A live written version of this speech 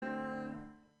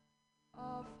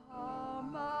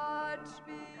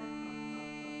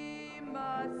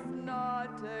must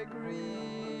not agree.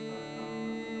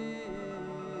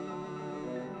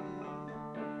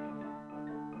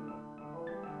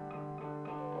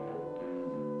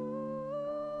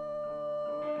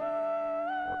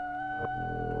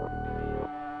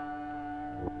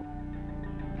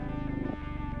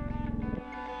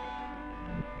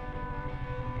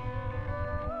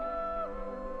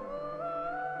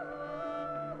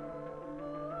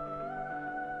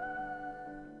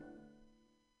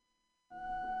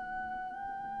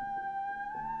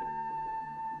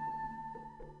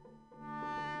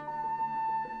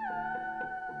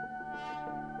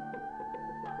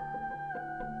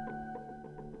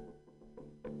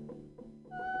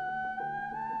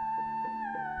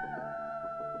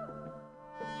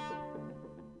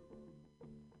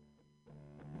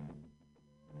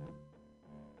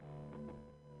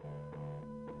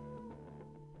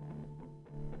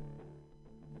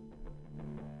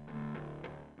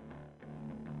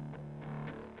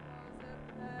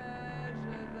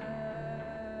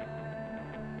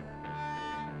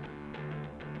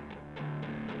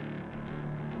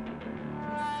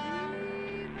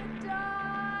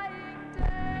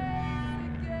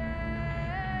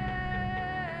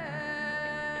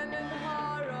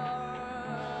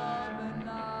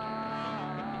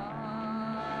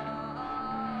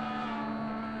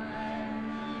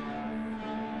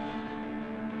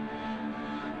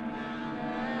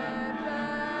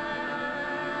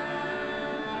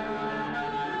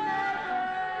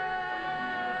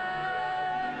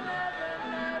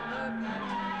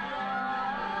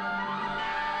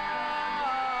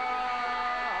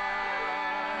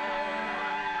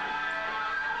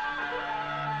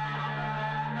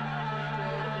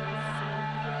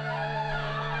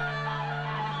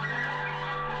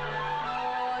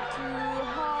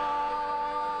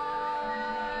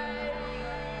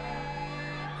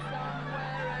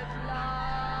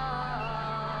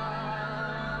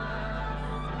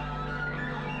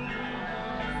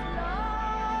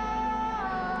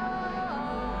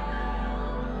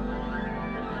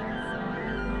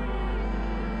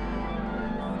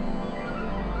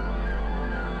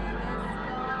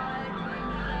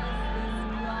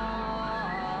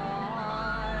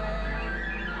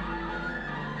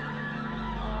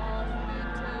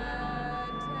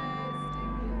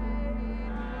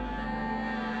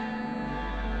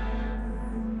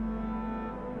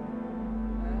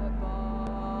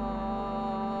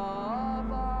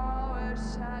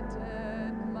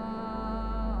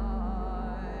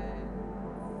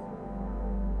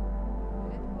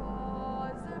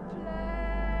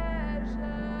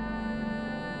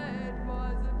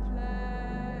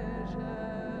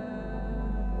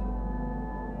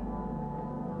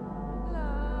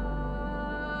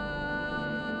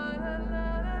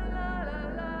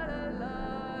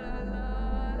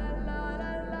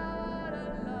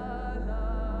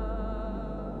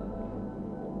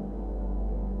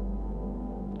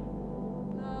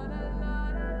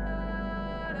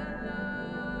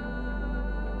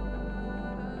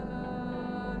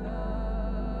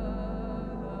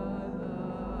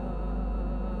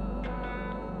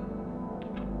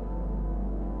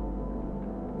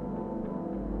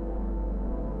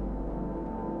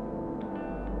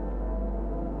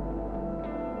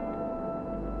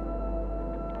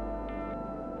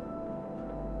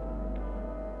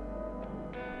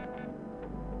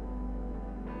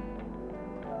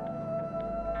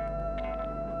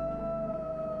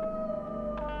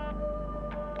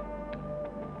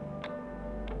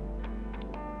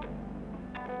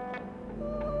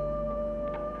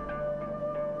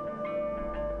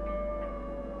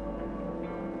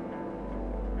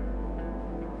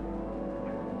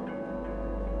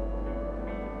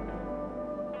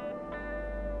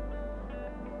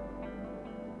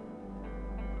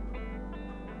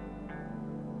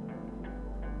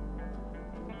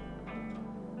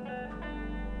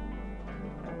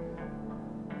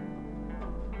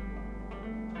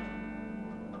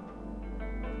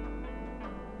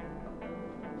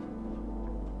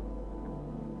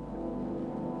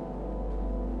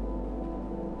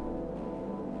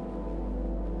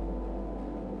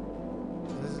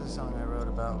 Song I wrote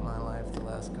about my life the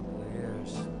last couple of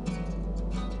years.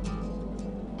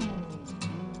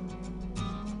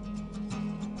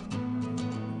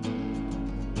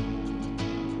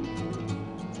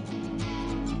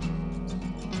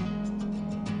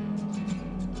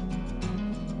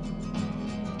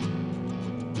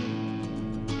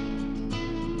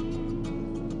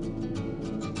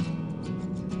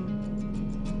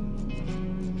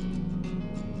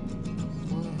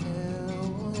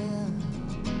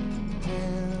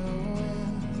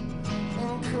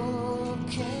 Cool.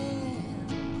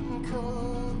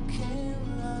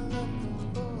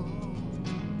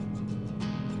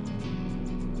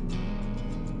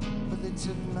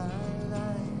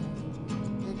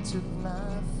 took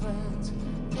my friends,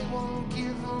 they won't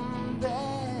give them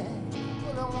back.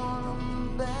 Well, I want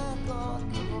them back, I'll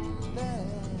give them back.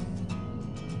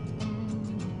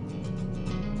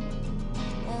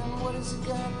 And what has it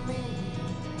got me?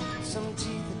 Some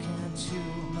teeth I can't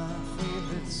chew, my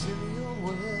favorite cereal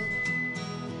with.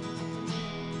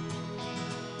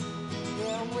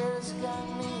 Yeah, where's it got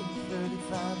me?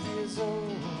 35 years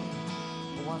old,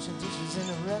 washing dishes in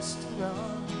a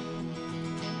restaurant.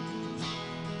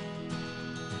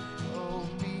 Oh,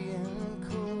 being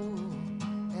cool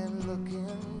and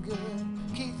looking good.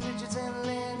 Keith Richards and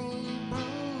Lenny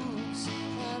Bruce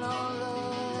and all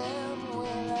of them,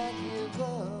 well, I give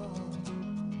up.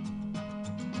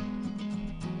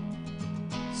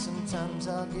 Sometimes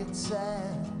I'll get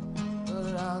sad,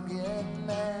 but I'll get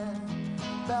mad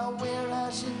about where I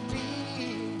should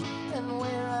be and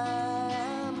where I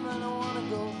am. I don't want to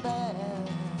go back.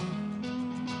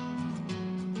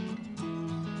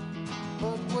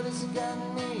 But what has it got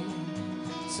me?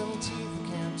 Some teeth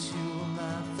can't chew,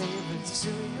 my favorite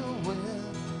cereal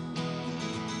with.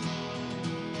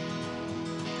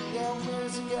 Yeah,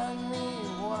 where's it got me?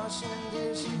 Washing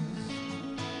dishes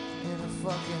in a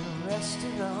fucking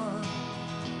restaurant.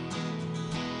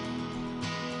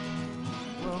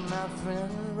 Well, my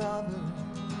friend Robert,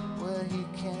 well, he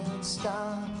can't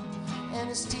stop, and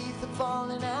his teeth are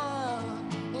falling out.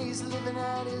 He's living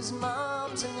at his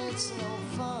mom's and it's no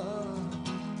fun.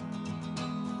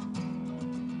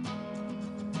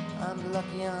 I'm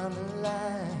lucky I'm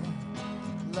alive,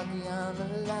 lucky I'm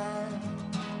alive,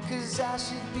 'cause I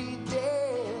should be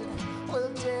dead, well,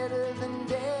 deader than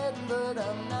dead, but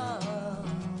I'm not.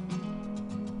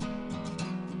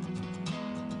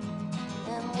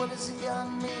 And what has it got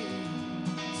me?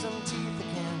 Some teeth I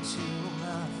can't chew,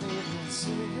 my favorite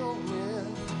cereal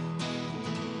with.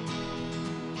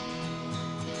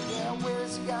 Yeah,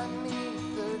 where's it got me?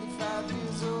 35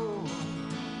 years old,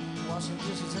 washing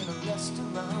dishes in a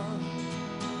restaurant.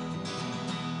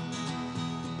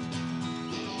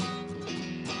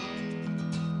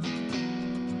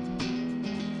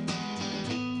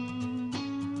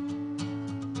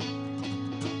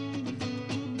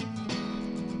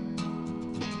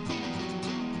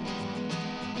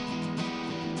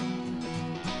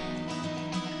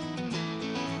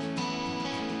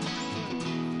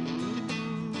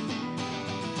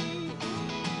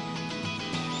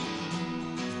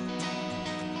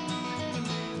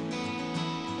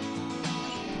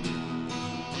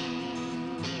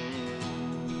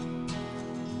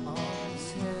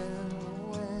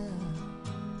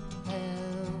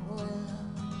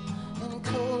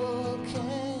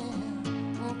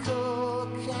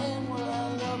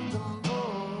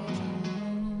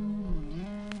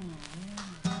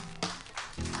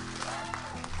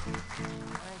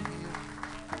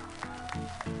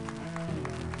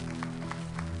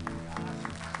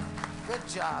 Good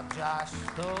job, Josh.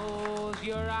 Close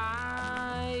your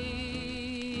eyes,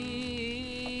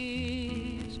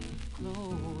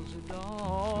 close the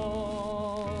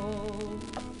door.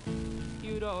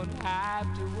 You don't have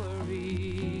to worry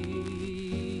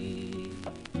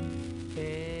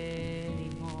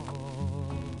anymore,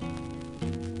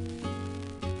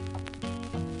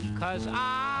 'cause I'll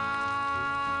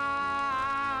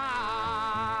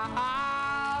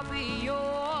be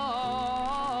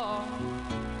your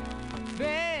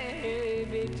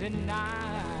baby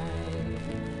tonight.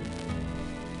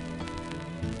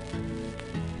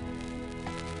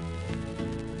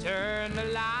 Turn the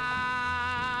light,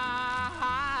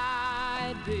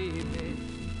 baby,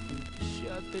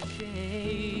 shut the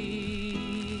shade.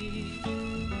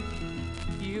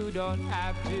 You don't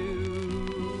have to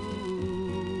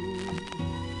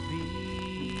be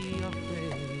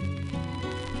afraid,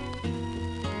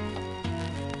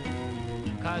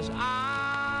 'cause I'll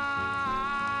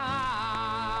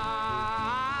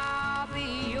be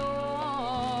your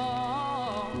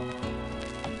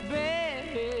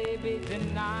baby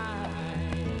tonight.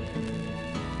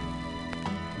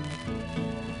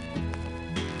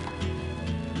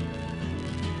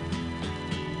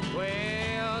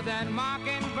 Well, that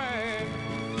mockingbird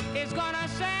is gonna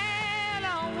sail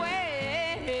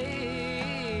away,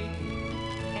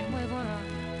 and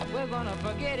we're gonna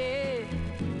forget it.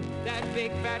 That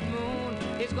big fat moon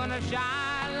is gonna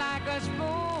shine like a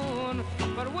spoon,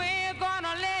 but we're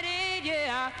gonna let it,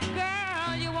 yeah.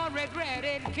 Girl, you won't regret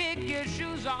it. Kick your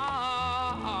shoes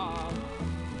off.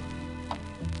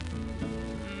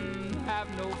 Have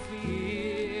no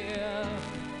fear,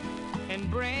 and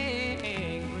bring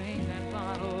that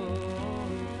bottle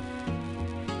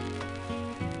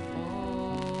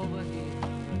over here,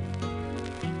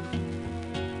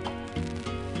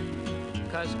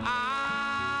 'cause I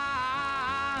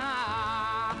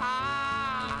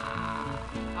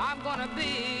I'm gonna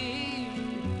be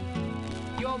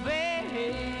your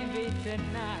baby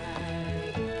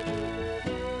tonight.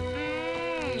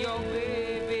 Your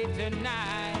baby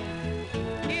tonight.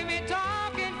 Hear me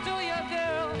talking to your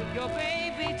girl, your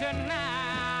baby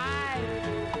tonight.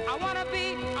 I wanna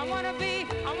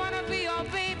be your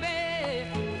baby.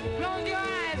 Close your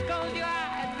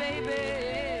eyes, baby.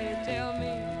 Tell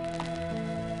me,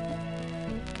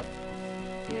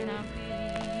 can I be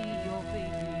your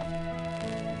baby?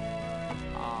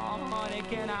 Oh, honey,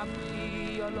 can I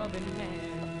be your loving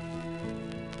man?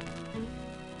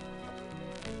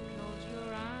 Close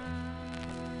your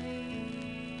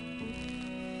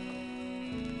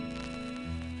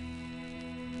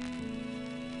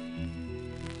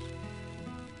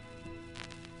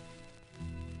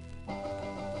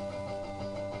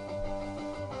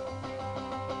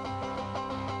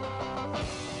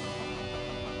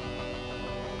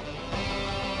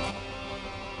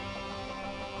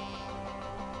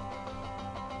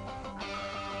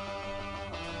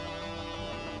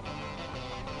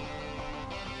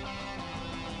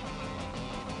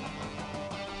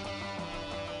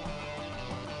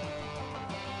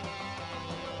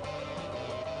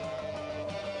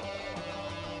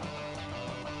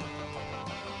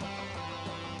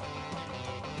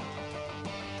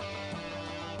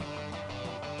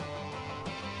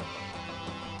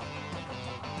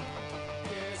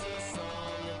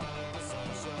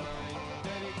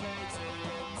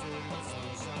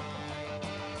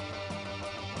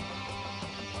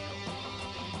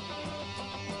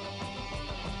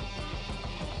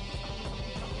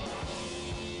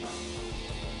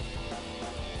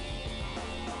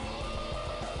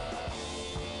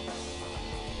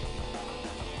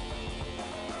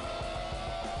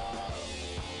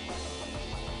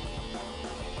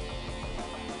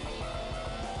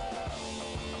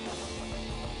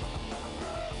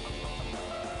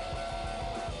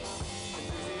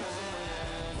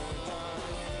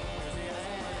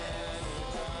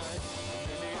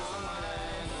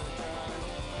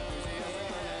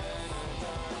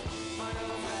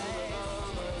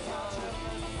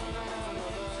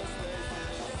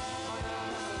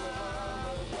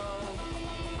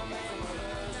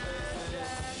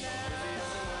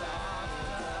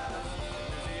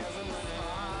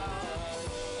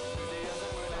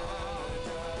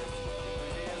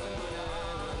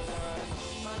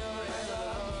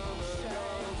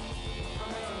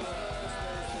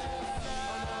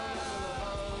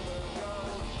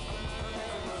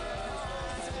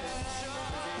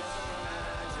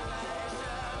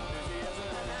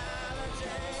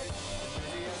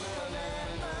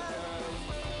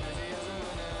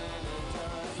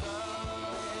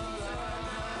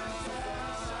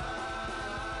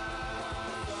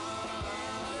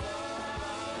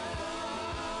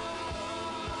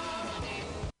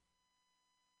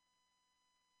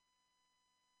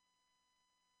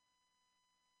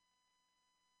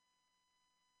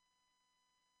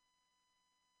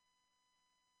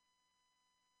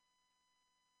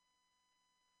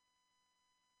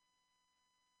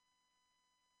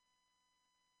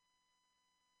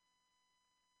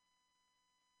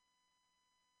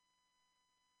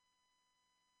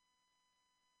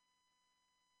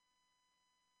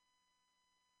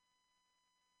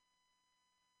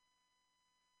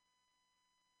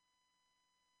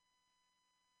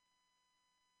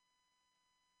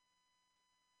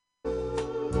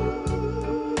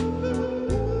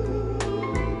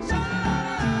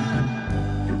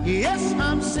Yes,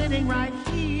 I'm sitting right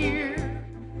here,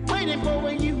 waiting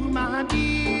for you, my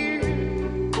dear,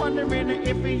 wondering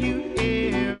if you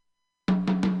ever.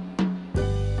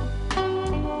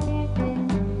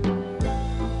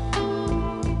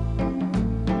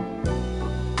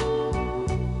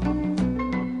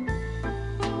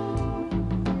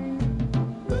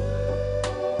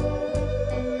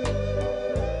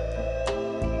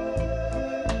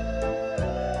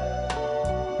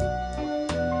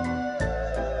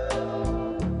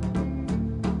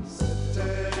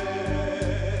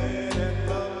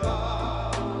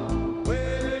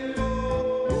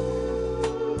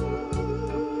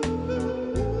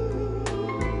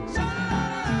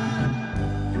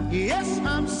 Yes,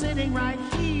 I'm sitting right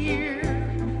here,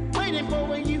 waiting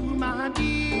for you, my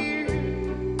dear,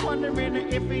 wondering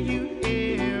if you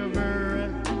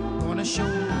ever wanna show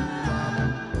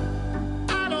up.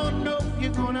 I don't know if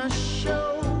you're gonna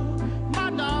show, my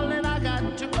darling, I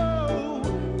got to go,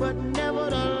 but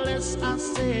nevertheless I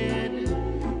said,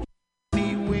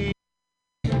 be waiting,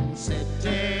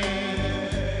 sitting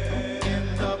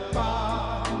in the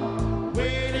bar,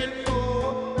 waiting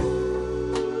for.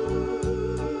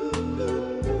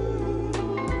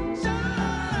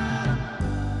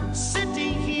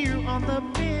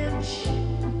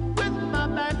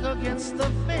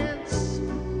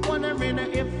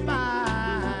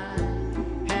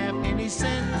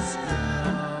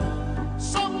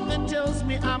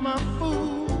 I'm a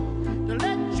fool to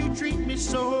let you treat me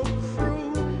so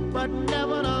cruel. But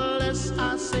nevertheless,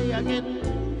 I say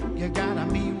again, you gotta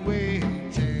be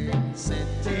waiting,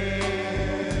 sitting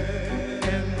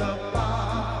in the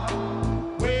bar,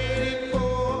 waiting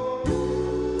for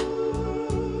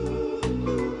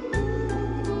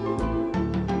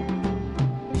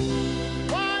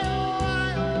why, oh,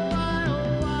 why, oh, why,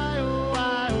 oh, why, oh,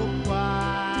 why, oh,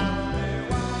 why?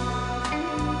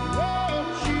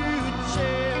 Won't you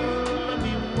tell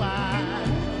me why?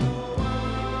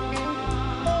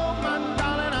 Oh, my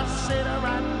darling, I said it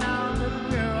right now, little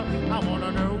girl, I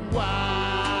wanna know why.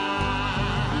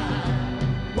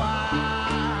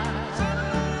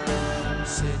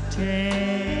 Sitting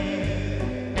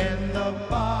in the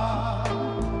bar,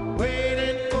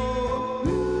 waiting for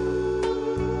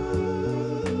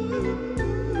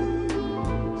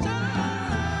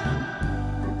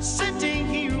sitting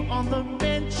here on the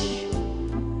bench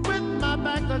with my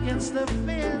back against the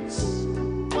fence,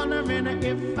 wondering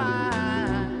if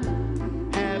I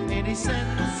have any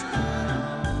sense.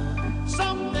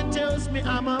 Something tells me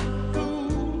I'm a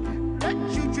fool that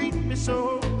you treat me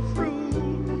so cruel.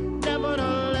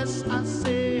 Nevertheless, I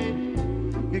said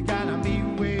you gotta be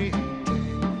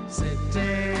waiting, sitting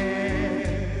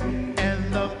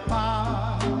in the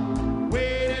park,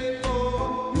 waiting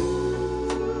for.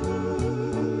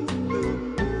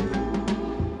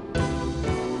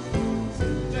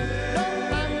 No,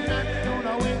 I'm not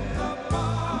gonna wait.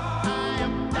 I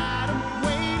am tired of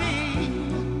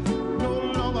waiting. No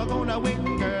longer gonna wait,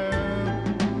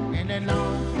 girl, any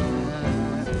longer.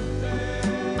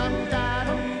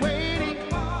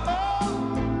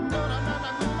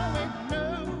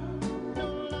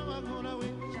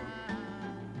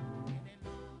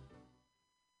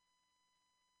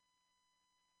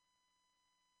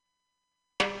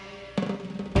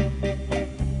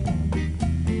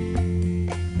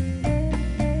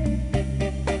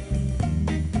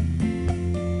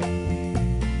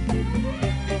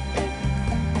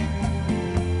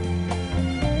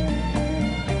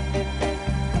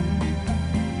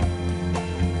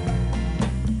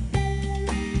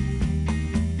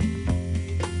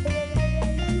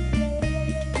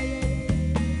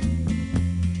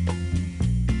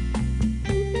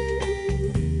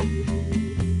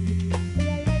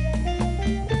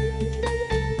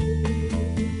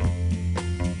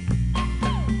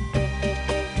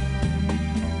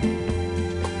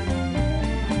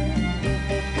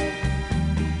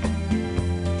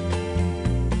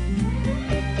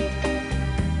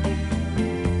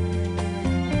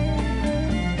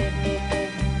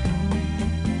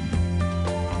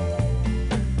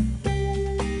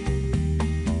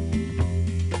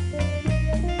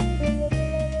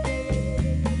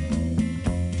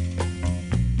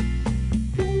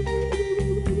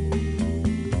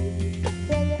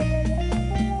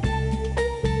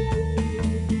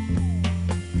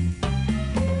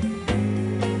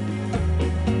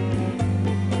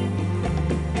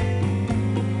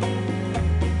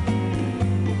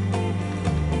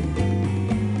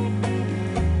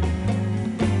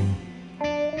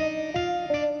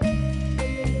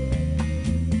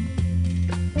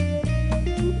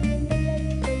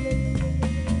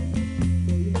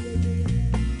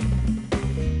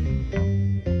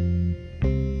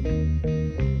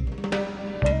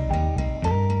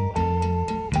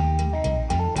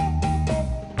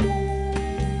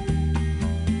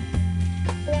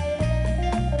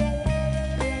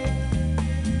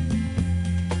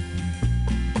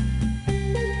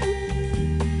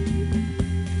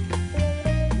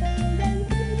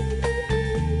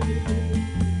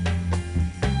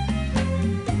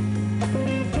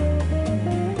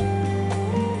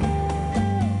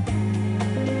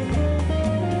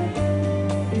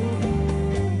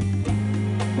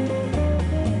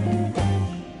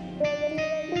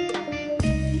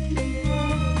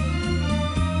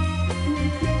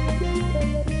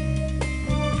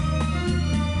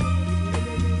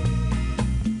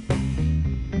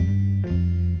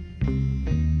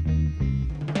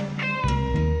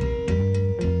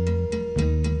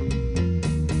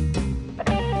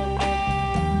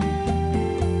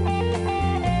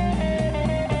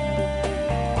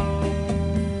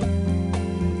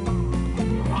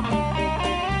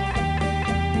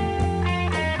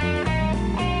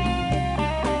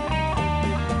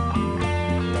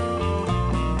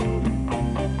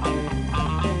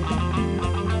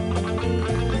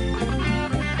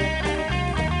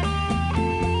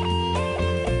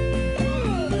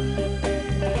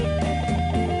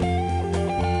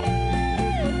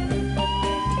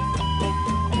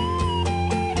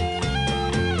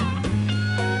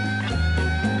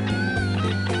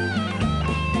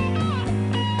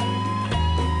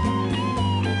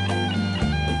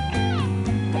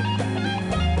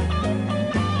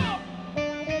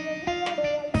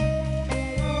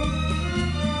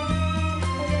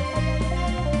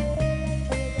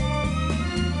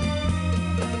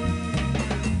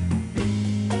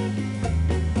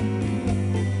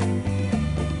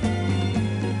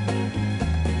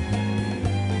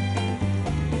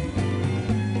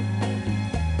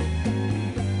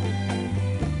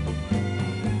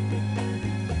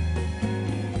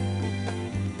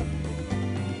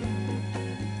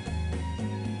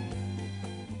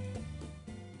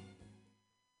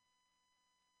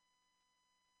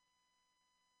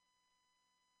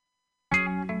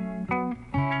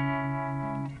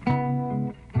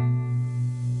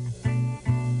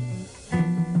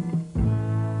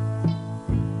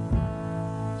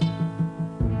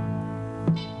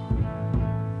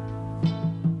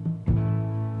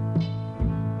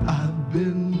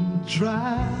 been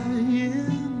trying.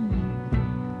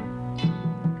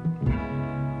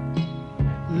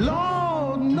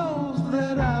 Lord knows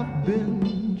that I've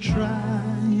been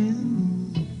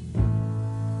trying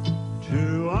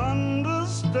to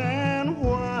understand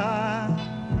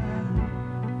why.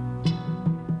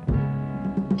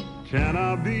 Can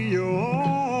I be your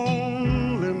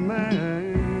only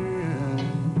man?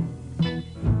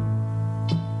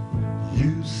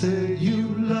 You say you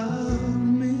love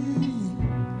me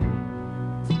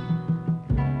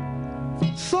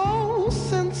so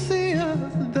sincere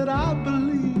that I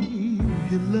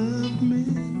believe you love me.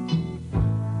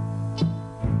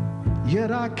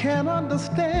 Yet I can't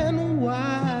understand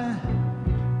why.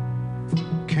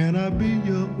 Can I be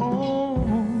your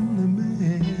only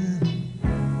man?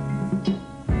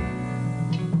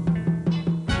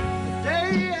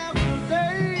 Day after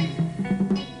day,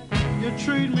 you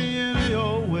treat me any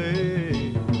old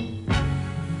way.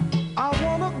 I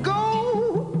wanna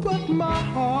go, but my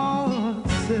heart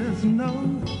says no.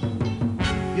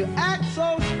 You act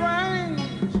so strange,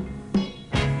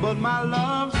 but my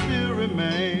love still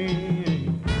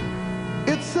remains.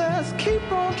 It says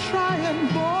keep on trying,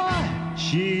 boy.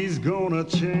 She's gonna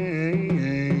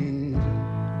change.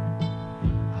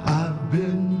 I've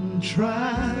been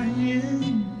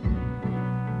trying.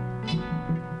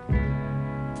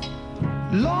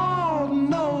 Lord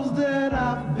knows that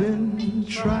I've been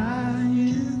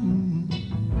trying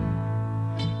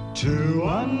to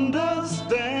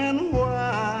understand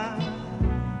why.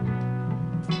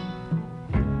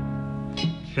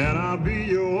 Can I be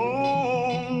your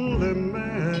only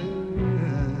man?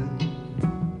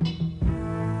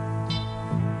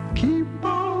 Keep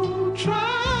on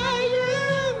trying.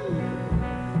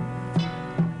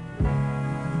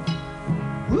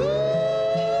 Ooh.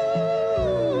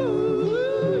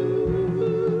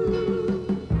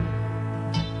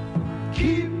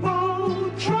 Keep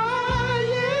on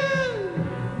trying.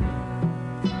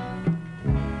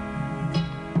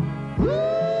 Ooh.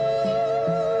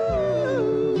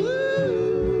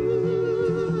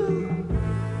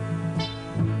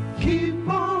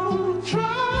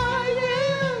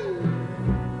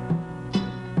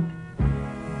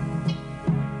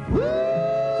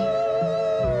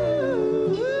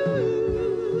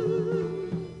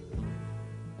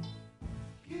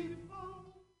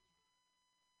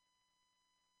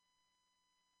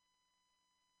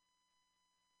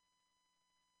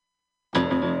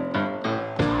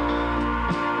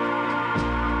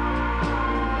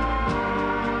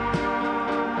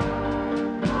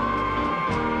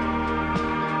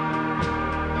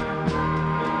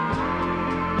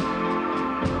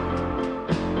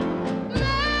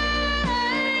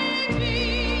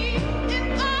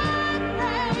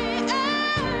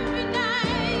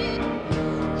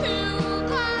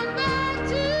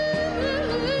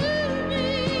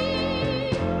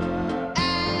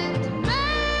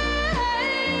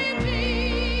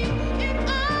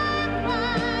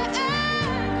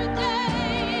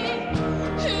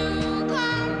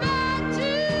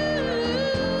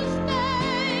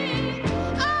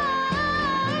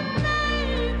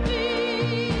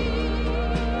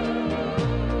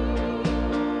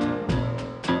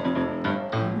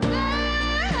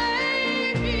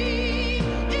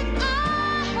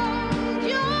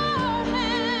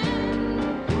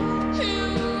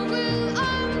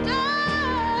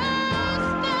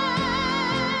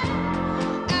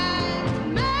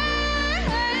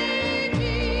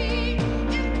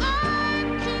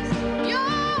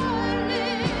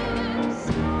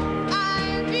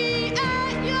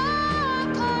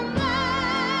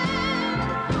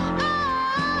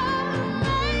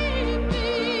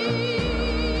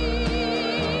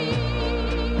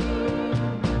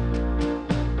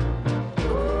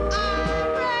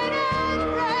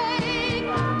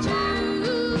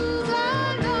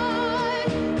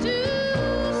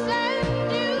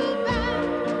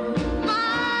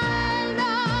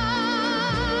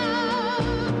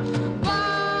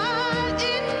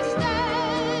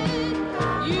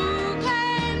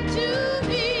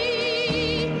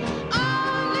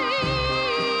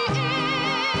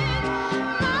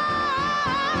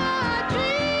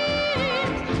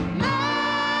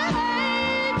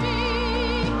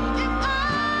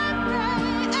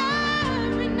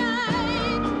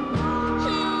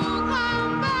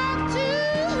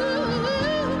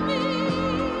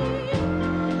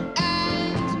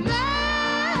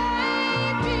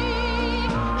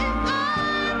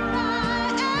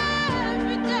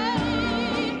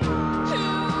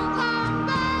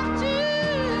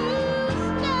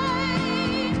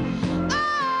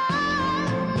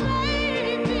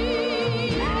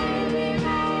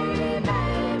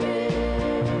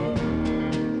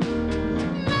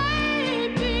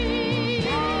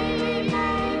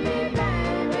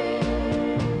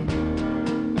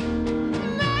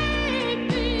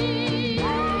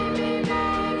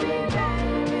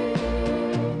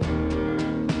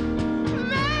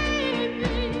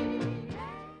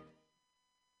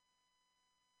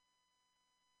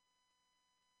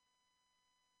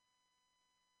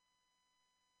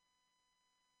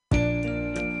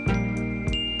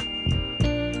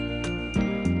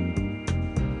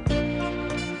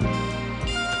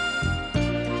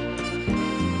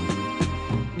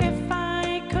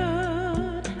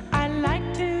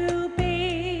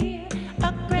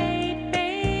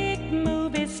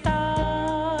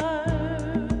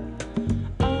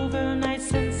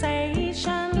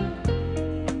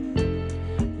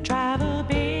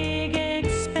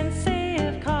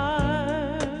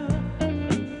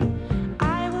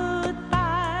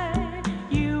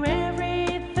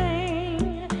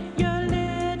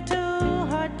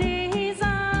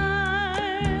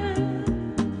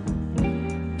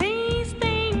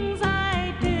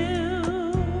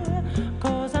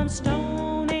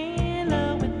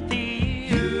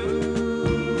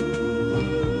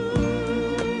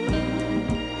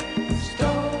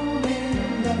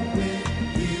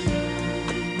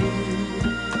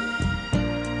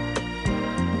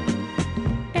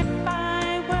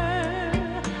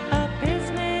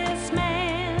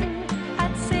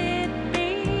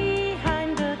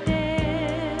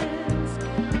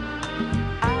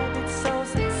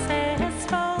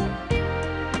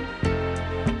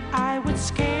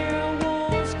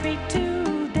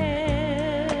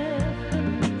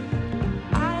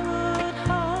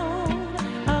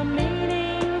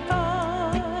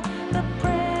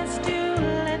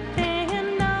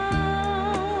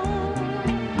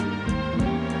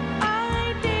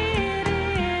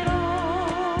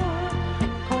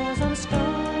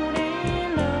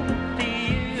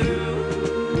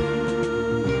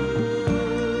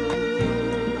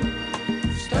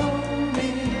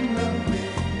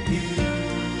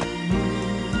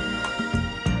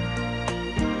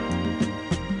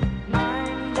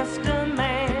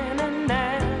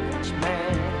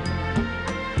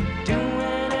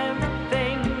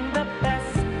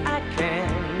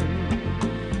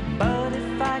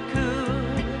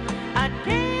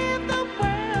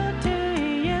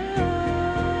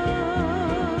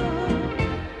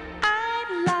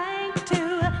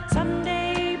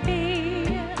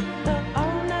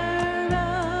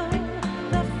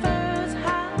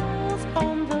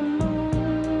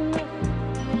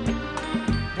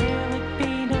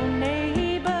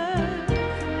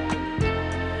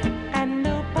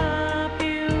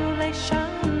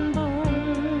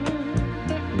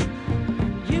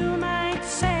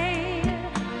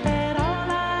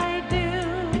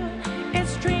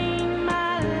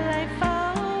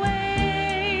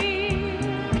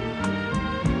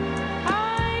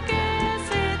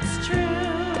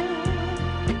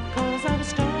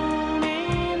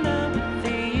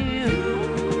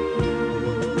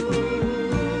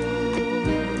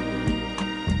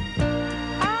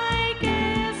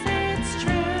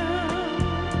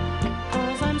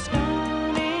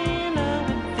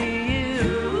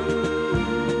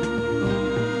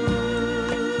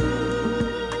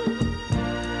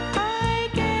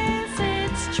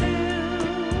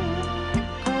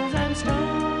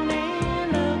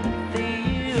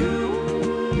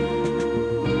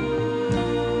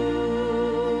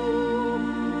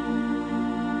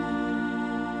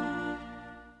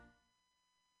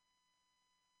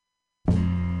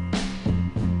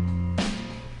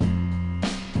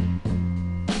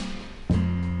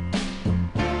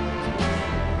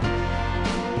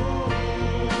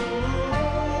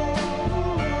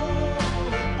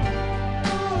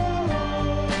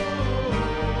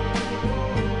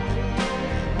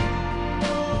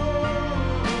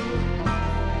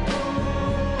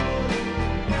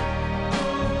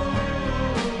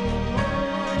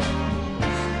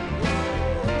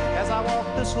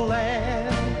 this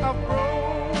land of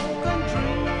broken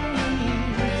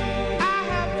dreams. I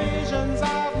have visions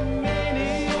of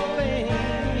many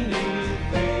things,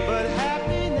 but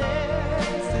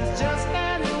happiness is just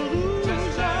an illusion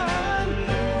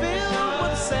filled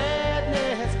with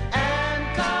sadness and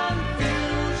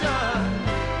confusion.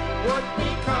 What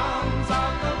becomes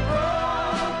of the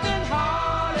broken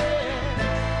hearted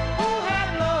who had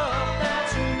love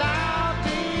that's now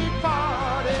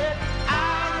departed? I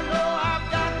know I've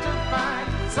got to find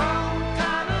some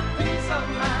kind of peace of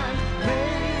mind,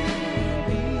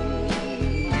 maybe.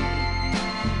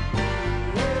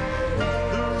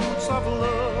 The roots of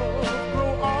love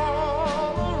grow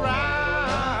all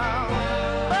around,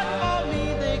 but for me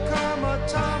they come a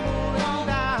tumbling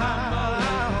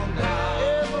down.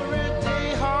 Every day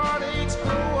heartaches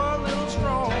grow a little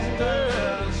stronger.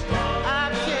 I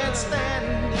can't stand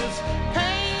this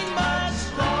pain much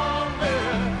longer.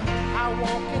 I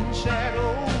walk in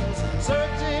shadows,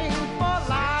 searching for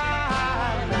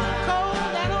light,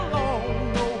 cold and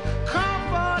alone, no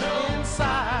comfort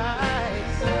inside,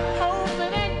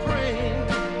 hoping and praying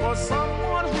for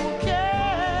someone who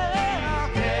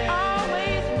cares,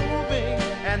 always moving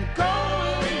and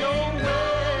going nowhere.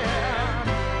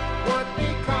 What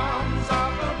becomes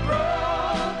of the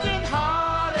broken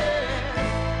hearted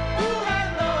who had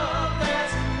love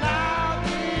that's now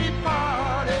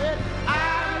departed? I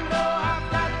know I've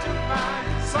got to find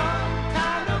some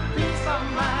kind of peace of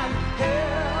mind.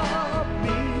 Help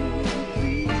me,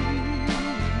 please.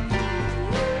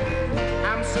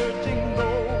 I'm searching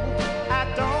though I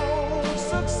don't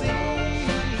succeed,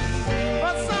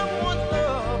 but someone's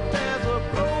love there's a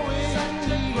growing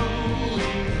need.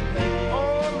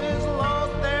 All is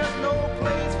lost, there's no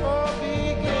place for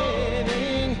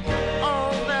beginning.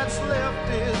 All that's left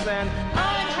is an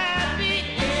unhappy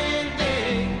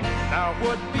ending. Now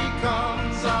what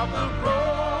becomes of the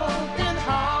broken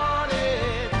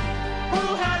hearted who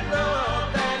had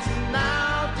love that's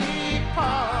now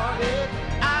departed?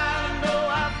 I know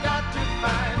I've got to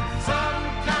find some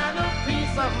kind of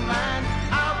peace of mind.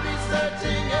 I'll be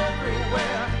searching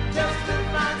everywhere just to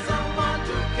find someone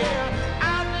to care.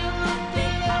 I've been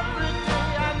looking every day.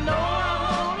 I know I'm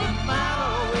gonna find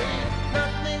a way.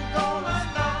 Nothing's gonna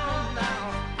stop me now.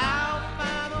 I'll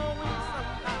find a way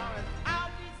somehow, and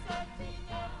I'll be searching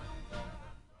everywhere.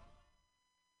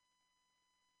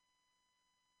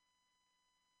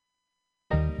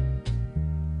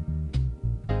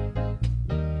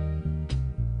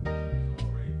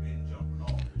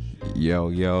 Yo,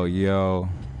 yo, yo.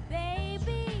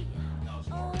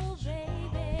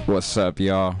 What's up,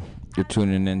 y'all? You're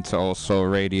tuning in to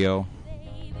OldSoulRadio.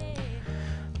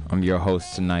 I'm your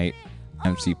host tonight,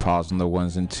 MC Pause on the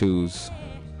ones and twos.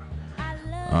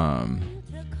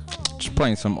 Just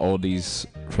playing some oldies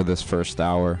for this first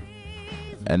hour,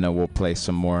 and then we'll play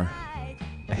some more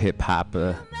hip-hop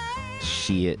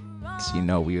shit. So, you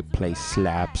know, we would play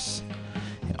slaps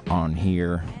on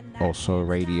here,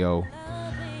 OldSoulRadio.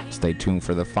 Stay tuned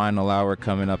for the final hour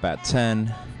coming up at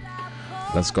 10.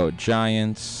 Let's go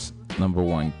Giants,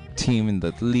 #1 team in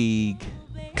the league,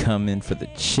 coming for the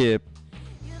chip.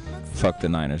 Fuck the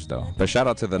Niners though. But shout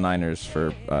out to the Niners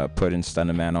for putting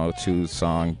Stunnaman 02's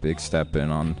song Big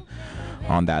Steppin' on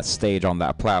that stage, on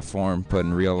that platform,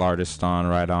 putting real artists on,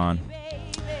 right on.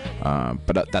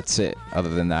 But that's it. Other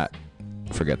than that,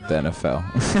 forget the NFL.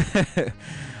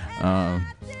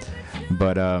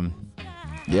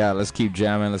 Yeah, let's keep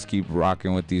jamming. Let's keep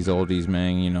rocking with these oldies,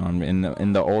 man. You know, I'm in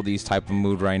the oldies type of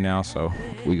mood right now, so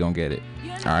we gonna get it.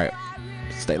 All right,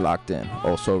 stay locked in.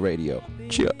 OldSoulRadio.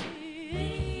 Chill.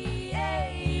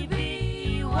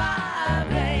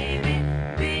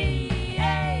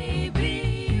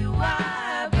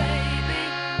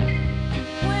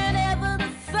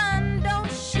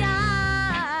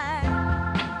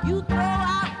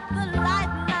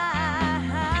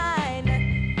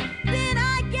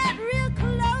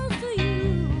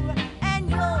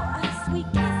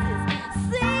 Kisses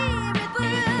see me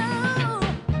through.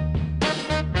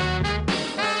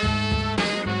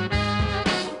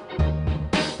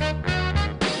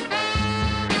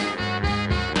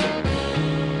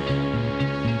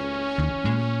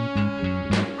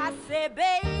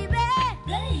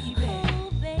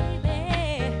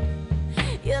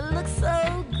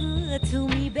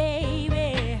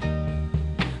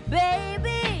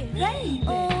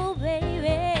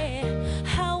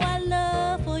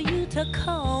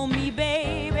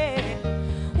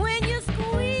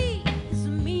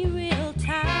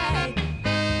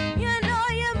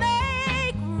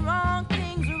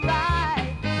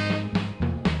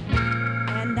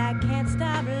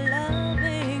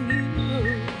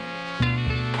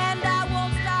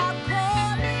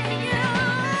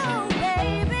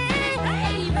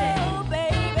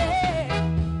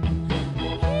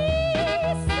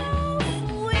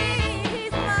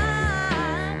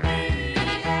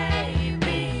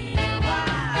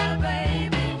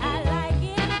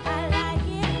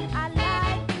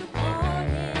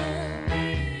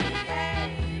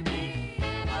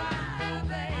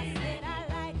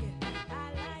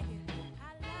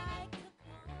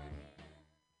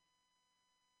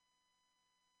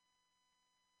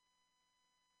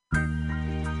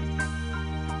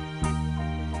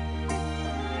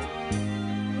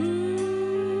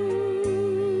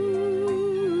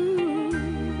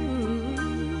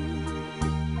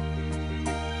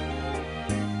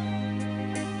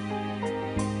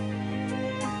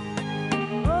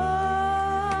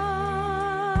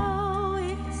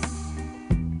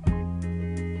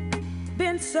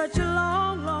 such a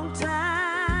long, long time.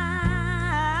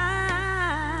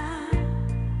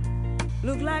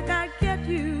 Look like I get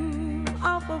you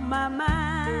off of my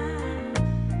mind,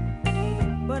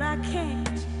 but I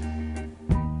can't.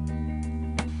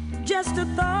 Just the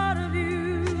thought of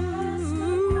you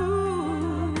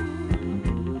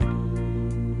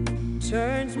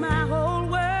turns my whole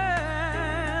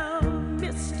world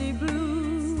misty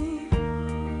blue.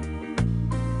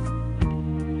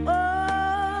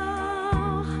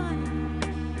 Oh, honey,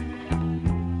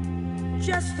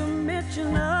 just the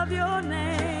mention of your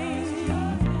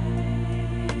name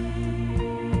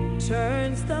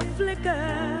turns the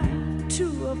flicker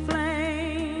to a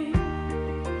flame.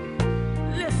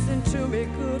 Listen to me,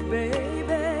 good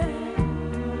baby.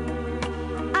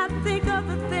 I think of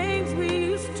the things we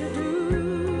used to do,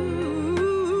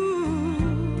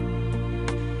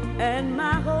 and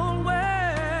my whole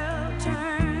world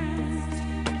turns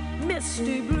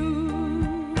misty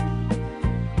blue.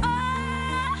 Oh,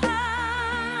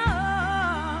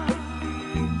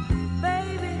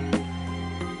 baby,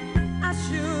 I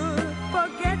should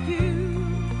forget you.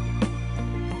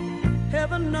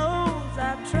 Heaven knows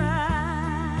I've tried.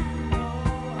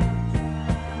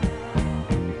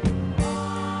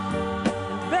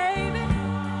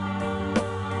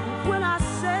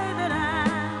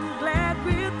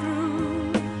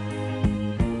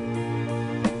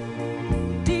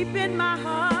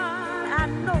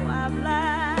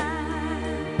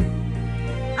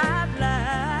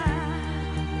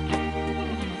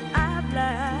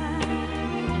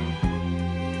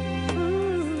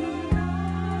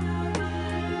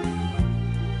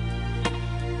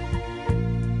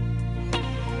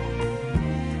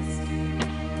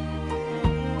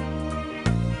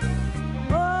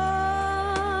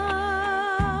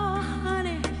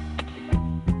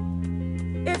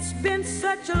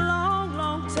 Such a long,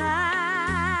 long time.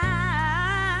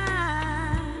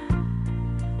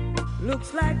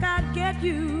 Looks like I'd get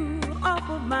you off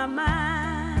of my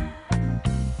mind,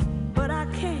 but I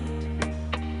can't.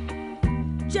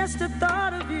 Just the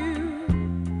thought of you,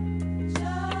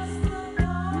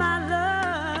 my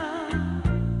love,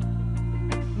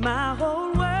 my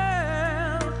whole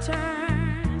world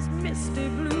turns misty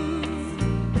blue.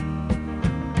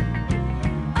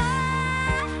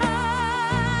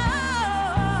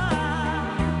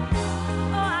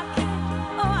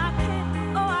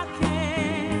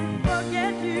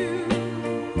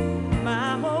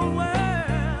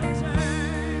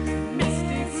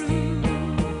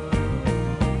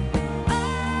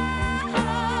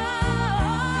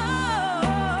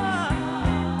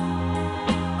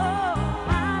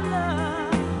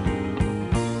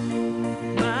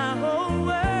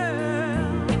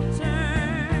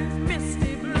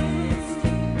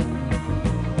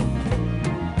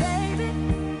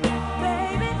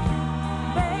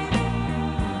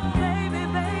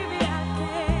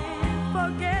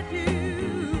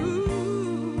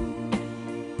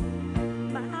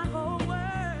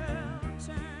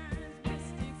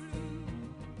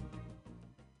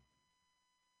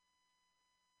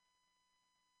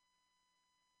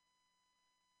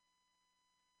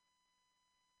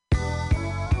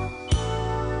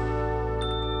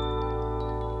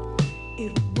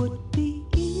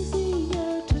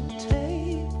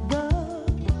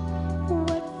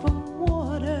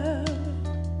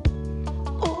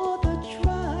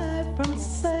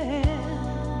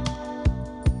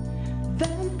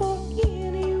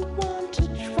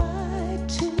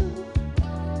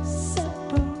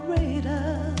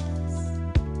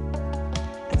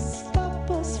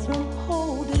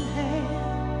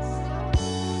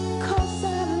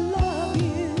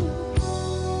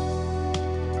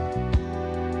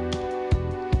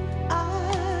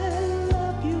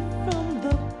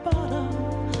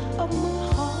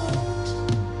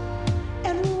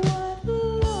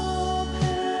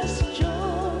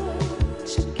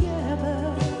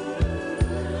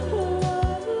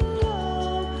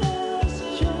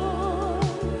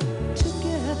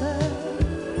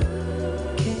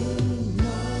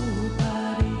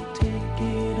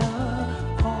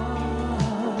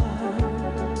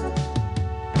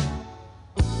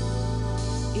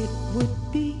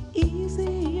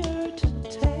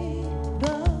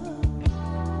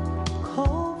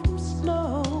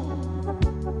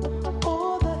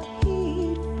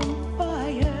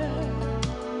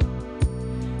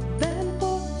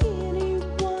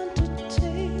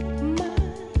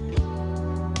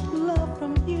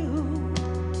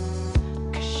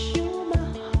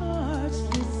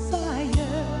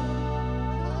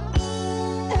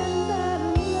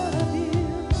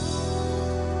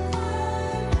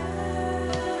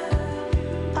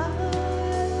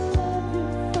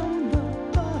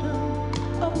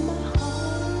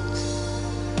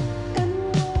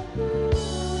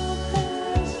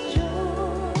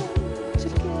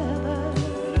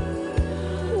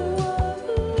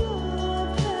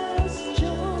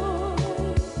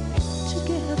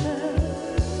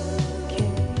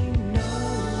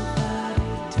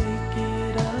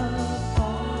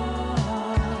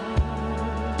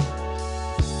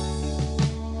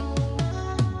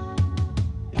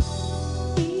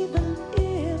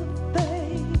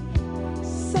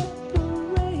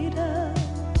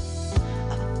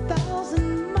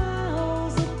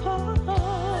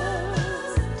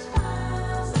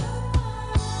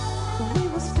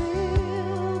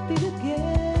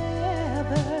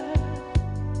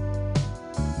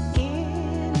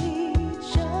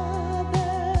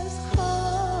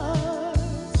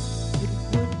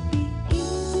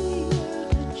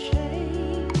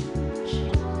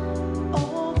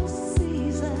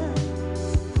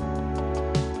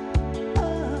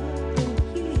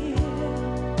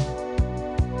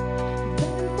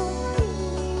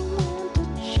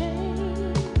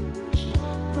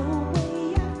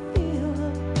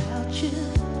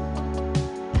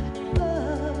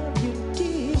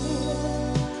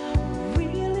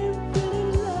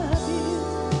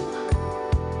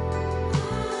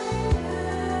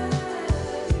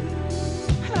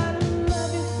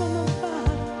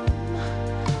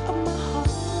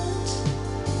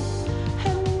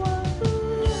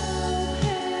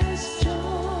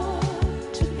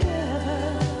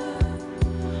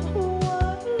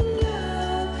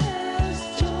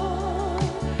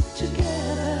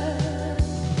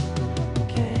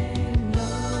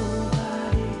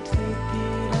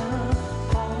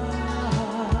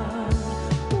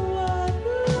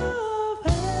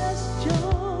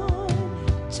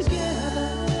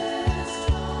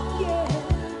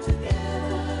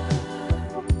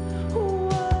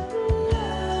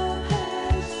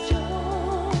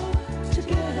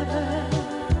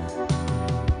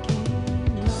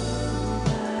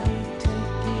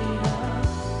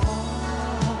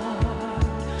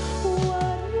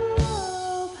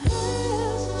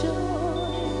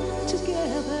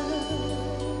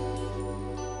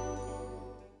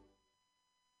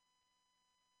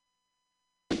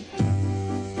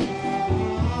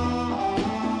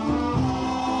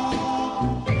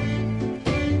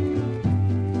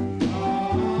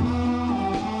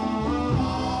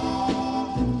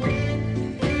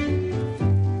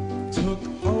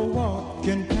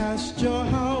 past your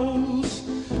house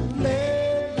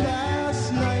late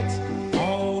last night.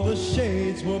 All the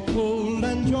shades were pulled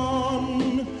and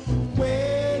drawn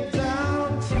way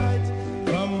down tight.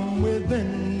 From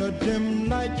within a dim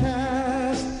light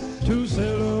cast two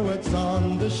silhouettes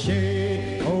on the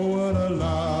shade. Oh, what a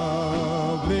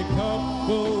lovely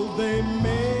couple they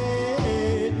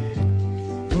made.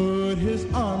 Put his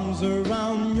arms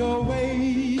around your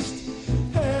waist,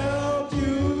 held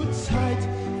you tight,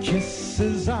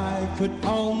 kisses I could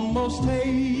almost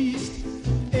taste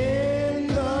in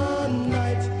the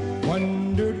night.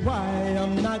 Wondered why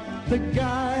I'm not the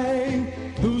guy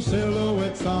whose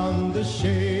silhouette's on the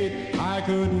shade. I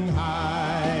couldn't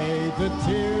hide the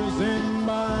tears in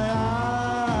my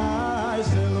eyes.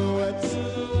 Silhouettes,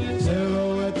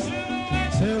 silhouettes,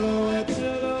 silhouettes,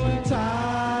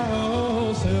 tie,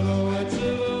 oh, silhouettes,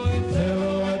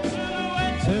 silhouettes,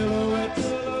 silhouettes,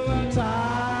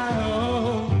 tie,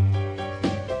 oh.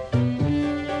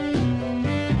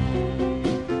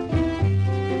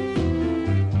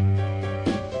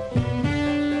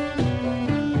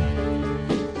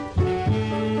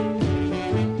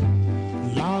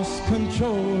 Lost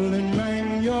control and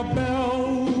rang your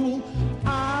bell.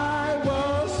 I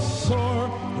was sore.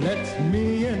 Let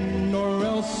me in or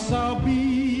else I'll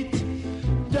beat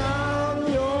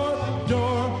down your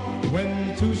door.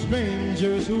 When two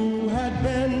strangers who had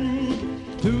been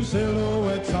two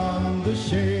silhouettes on the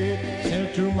shade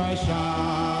said to my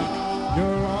shop,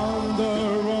 you're on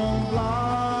the wrong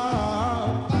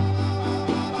block.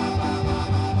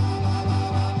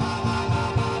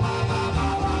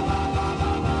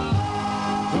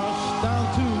 Rushed down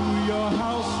to your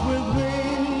house with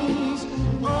wings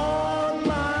on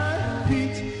my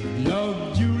feet.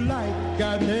 Loved you like I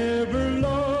never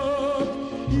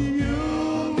loved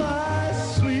you, my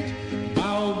sweet.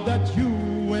 Vowed that you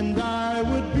and I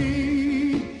would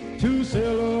be two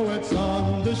silhouettes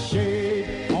on the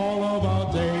shade all of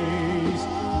our days.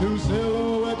 Two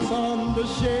silhouettes on the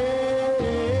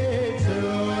shade.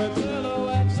 Silhouette,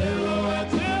 silhouette,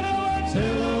 silhouette,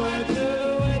 silhouette,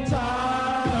 silhouette,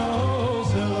 tie, oh,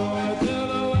 silhouette,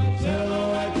 silhouette,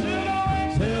 silhouette,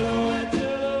 silhouette,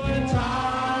 silhouette,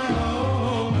 tie,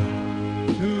 oh,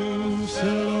 two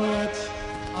silhouettes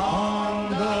on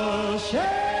the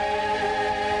shade.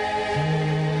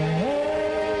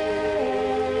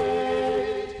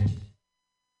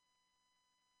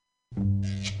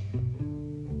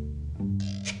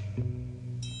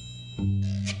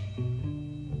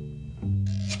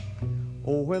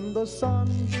 Oh, when the sun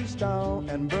beats down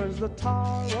and burns the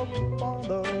tar up on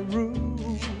the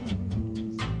roof,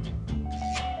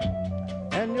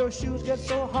 and your shoes get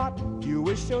so hot, you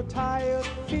wish your tired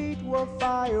feet were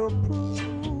fireproof.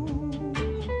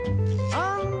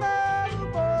 Under the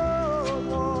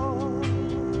boardwalk,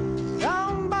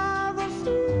 down by the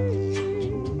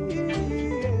sea,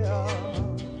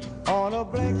 yeah, on a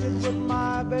blanket with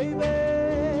my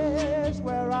baby's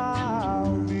where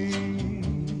I'll be.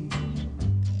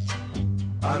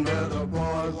 Under the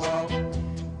boardwalk,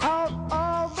 out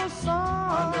of the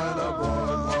sun. Under the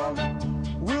boardwalk,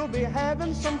 we'll be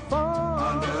having some fun.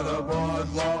 Under the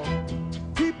boardwalk,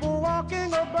 people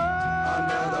walking above.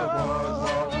 Under the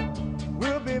boardwalk,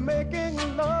 we'll be making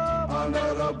love.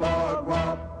 Under the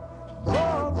boardwalk,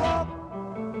 boardwalk.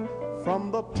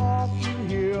 From the park you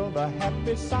hear the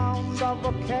happy sounds of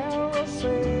a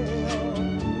carousel.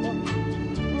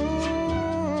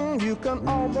 You can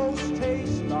almost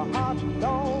taste the hot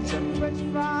dogs and french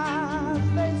fries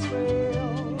they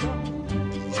sell.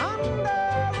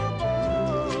 Under the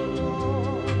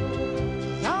boardwalk,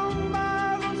 down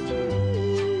by the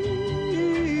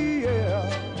sea,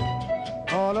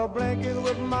 yeah, on a blanket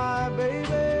with my baby,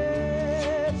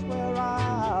 it's where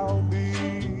I'll be.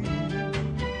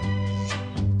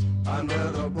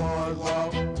 Under the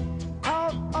boardwalk,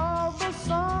 out of the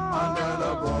sun. Under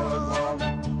the boardwalk,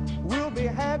 we'll be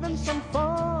having some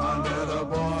fun. Under the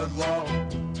boardwalk,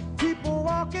 people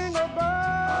walking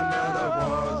above. Under the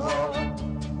boardwalk,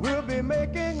 we'll be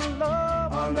making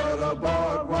love. Under the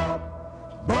boardwalk,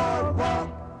 boardwalk.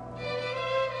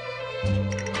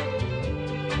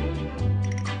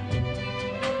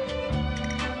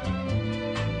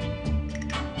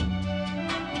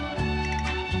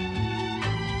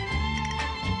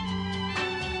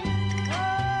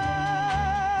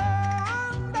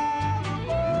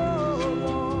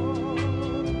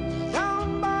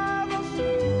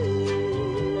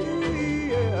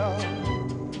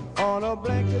 On a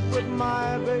blanket with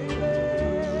my baby,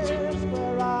 that's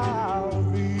where I'll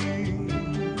be.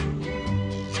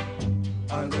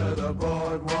 Under the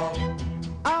boardwalk,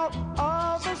 out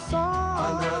of the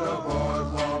sun. Under the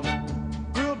boardwalk,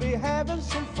 we'll be having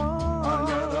some fun.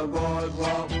 Under the boardwalk.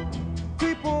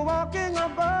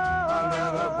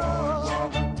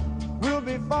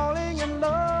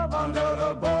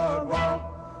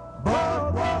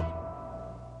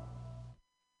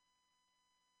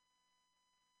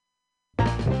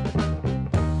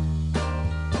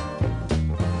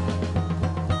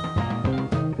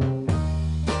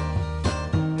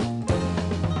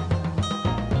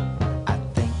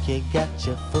 got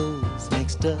your fools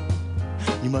mixed up.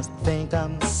 You must think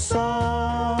I'm somebody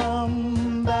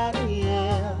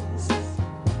else.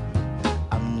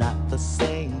 I'm not the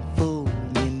same fool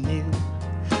you knew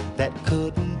that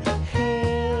couldn't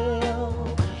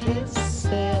help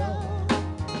himself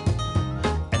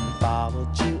and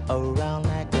followed you around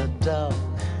like a dog,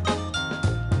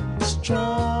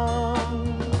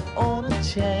 strung on a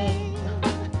chain,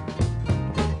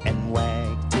 and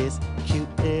wagged his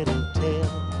cute little tail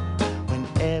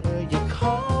whenever you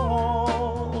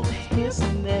called his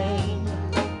name.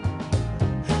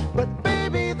 But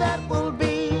baby, that will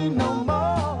be no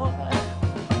more.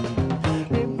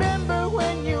 Remember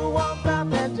when you walked out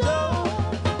that door,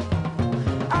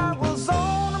 I was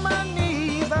on my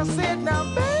knees. I said, now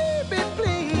baby,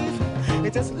 please.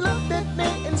 It just looked at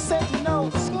me and said, no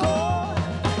score.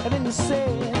 And then you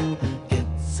said, get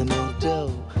some more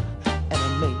dough,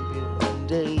 and maybe one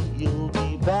day you'll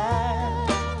be back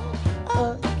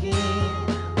again.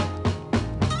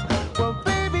 Well,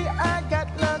 baby, I got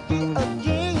lucky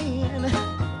again.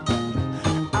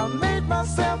 I made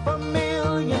myself a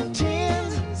million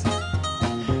tens.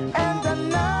 And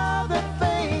another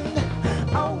thing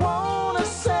I wanna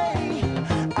say,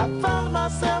 I found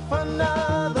myself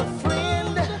another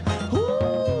friend. Ooh,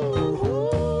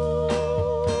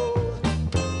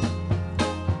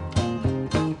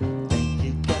 think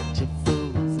you got your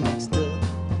fools mixed up.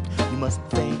 You must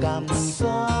think I'm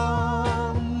somebody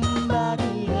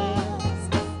else.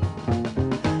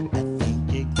 I think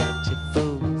you got your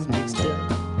fools mixed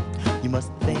up. You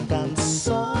must think I'm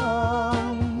somebody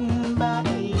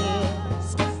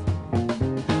else.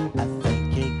 I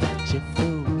think you got your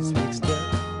fools mixed up.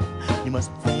 You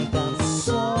must think I'm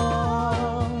somebody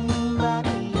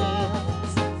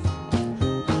else.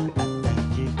 I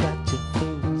think you got your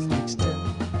fools mixed up.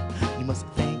 You must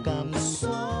think I'm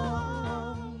somebody.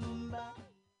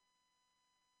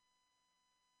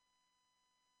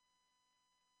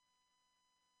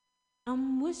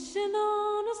 I'm wishing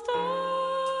on a star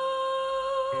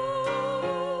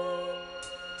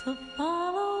to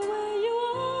follow where you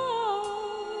are.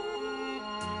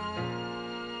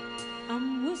 I'm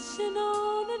wishing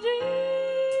on a dream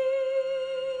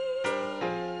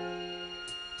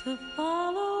to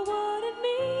follow what it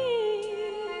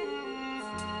means.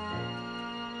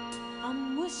 I'm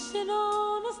wishing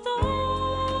on a star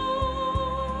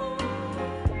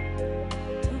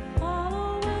to follow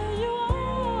where you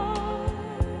are.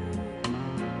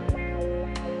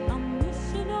 I'm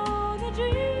wishing on a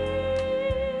dream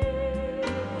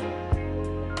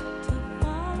to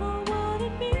follow what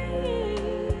it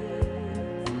means.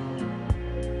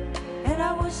 And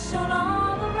I wish on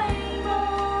all the rainbows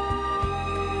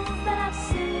that I've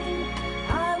seen.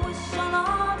 I wish on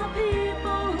all the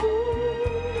people who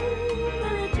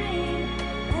really dream.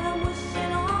 And I'm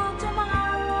wishing on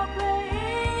tomorrow,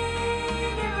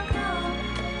 praying it will come.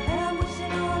 And I'm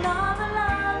wishing on all the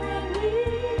loving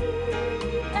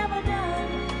we've ever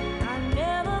done. I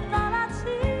never thought I'd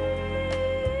see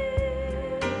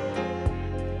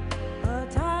a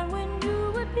time when you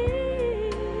would be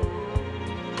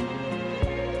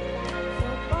so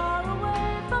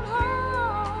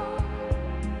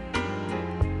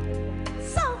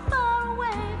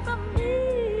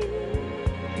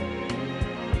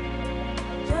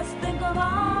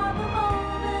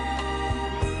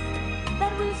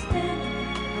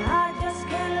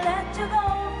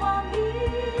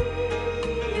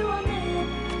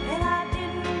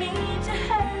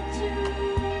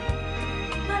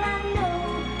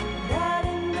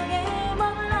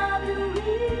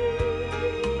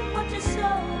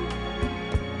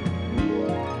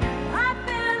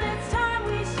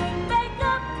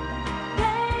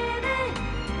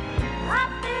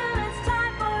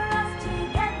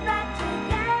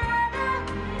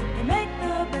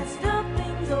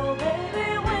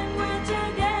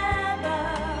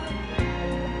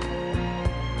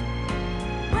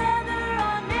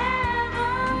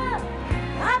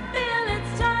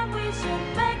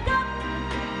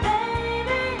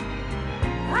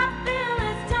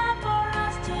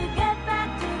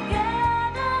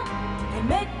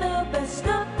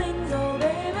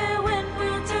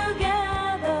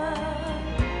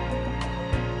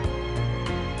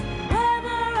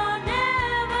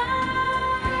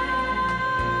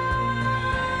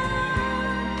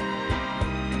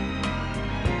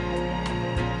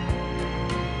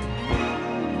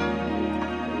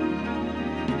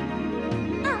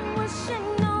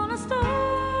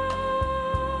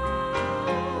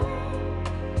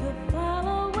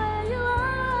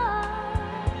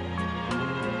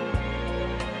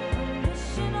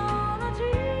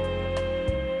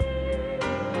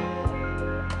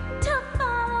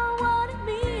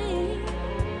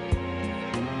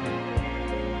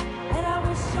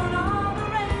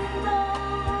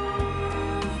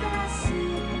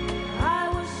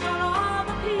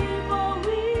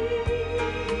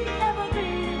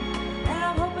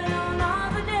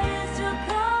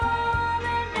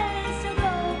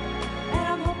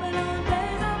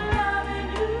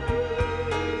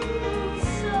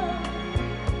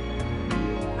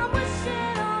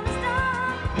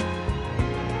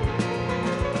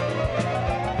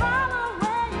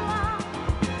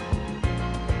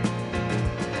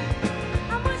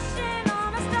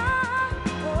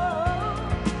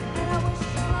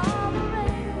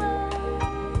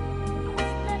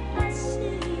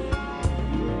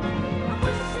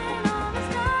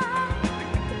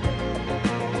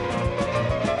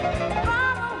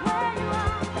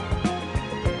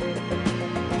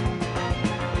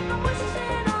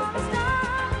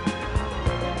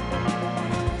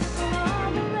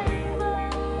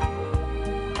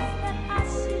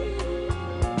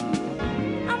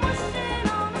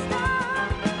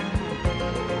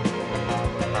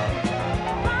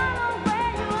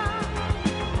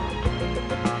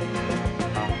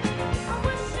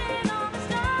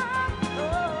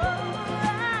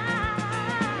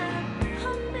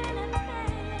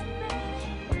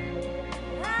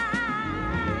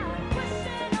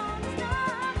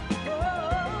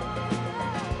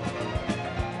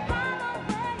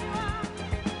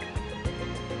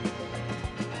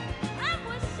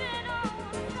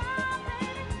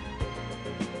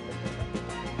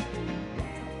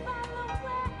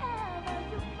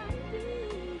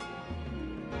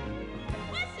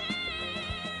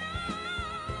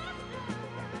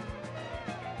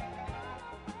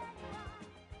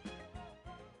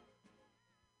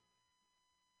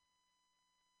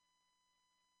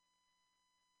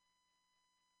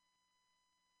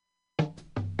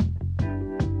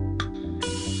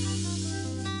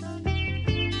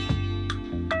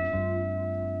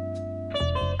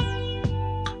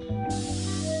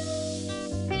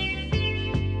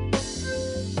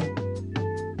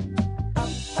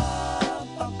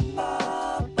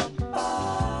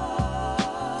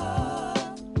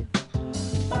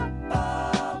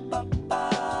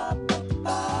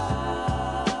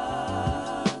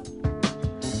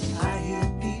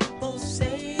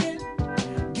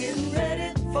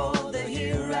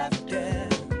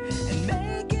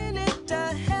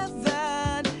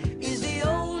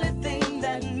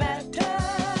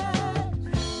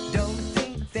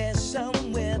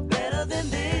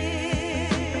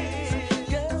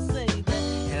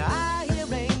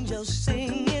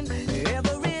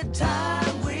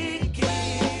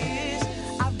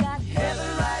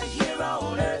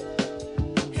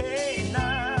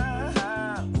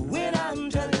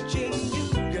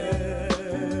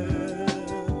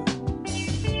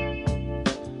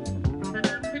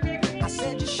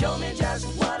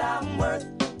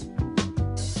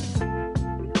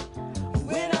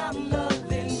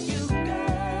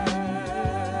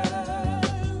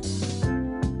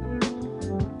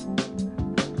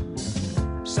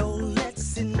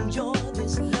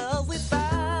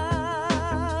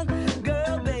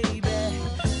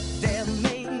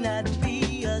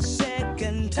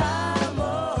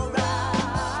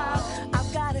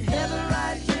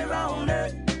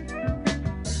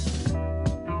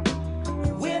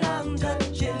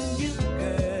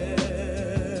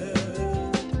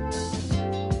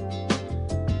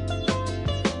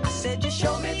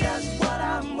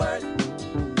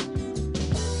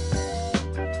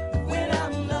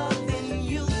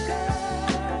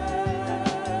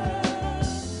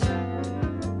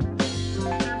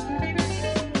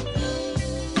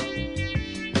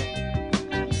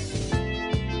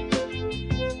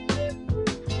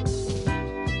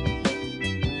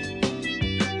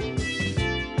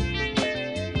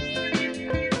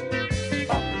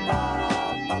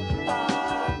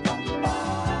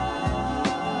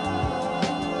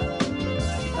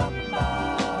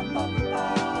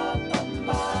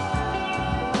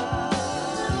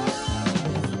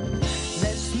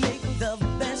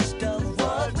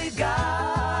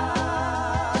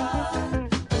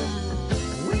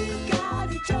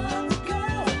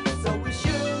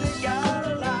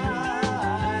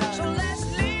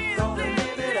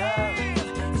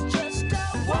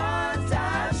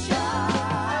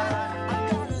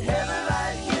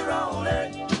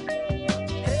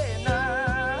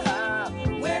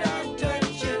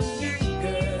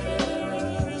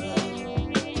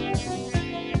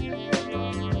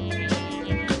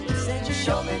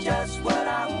Show me just what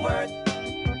I'm worth.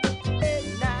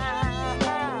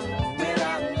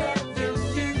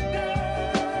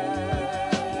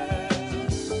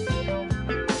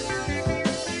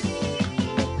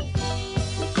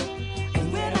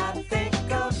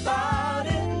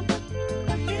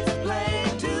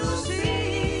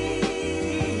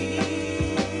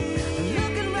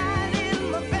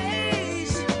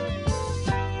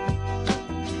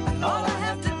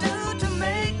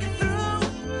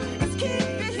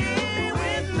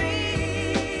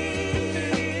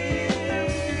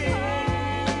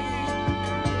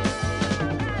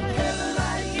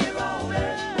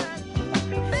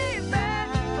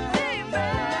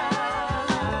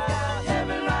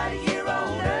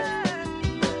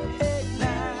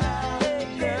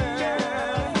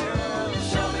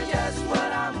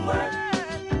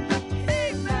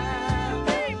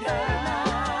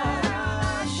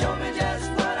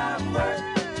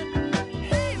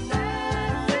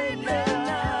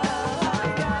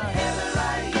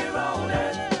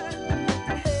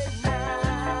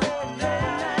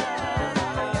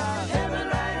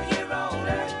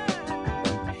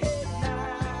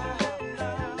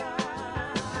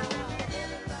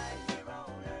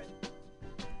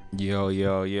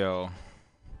 Yo,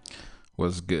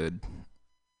 what's good?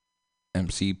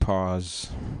 MC Pause,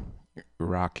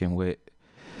 rocking with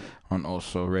on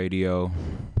OldSoulRadio.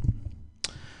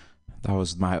 That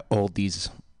was my oldies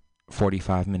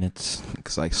 45 minutes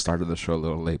because I started the show a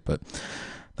little late, but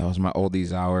that was my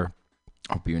oldies hour.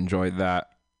 Hope you enjoyed that.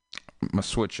 I'm gonna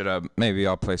switch it up. Maybe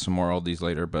I'll play some more oldies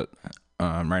later, but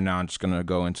right now I'm just gonna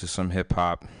go into some hip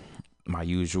hop, my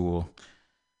usual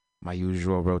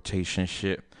rotation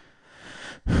shit.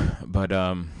 But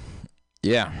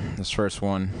yeah, this first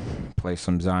one, play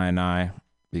some Zion I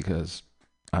because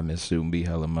I miss Zumbi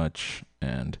hella much,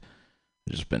 and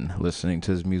just been listening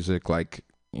to his music, like,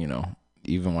 you know,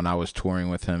 even when I was touring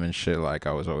with him and shit, like,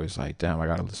 I was always like, damn, I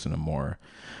gotta listen to more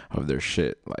of their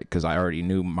shit, like, because I already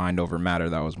knew Mind Over Matter,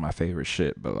 that was my favorite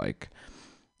shit, but like,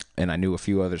 and I knew a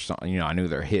few other songs, you know, I knew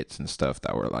their hits and stuff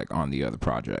that were like on the other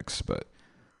projects, but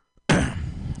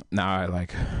now I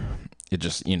like, it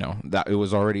just, you know, that it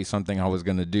was already something I was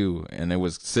gonna do, and it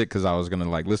was sick because I was gonna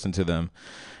like listen to them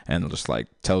and just like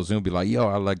tell Zoom, be like, yo,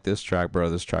 I like this track, bro,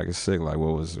 this track is sick, like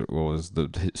what was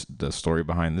the story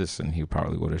behind this, and he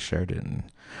probably would have shared it and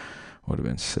would have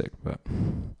been sick. But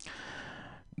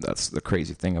that's the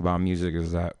crazy thing about music,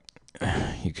 is that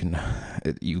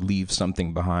you leave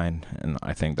something behind, and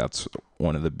I think that's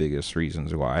one of the biggest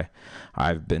reasons why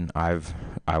I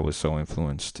was so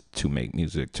influenced to make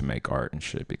music, to make art and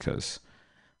shit, because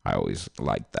I always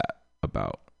liked that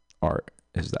about art,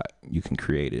 is that you can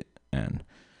create it, and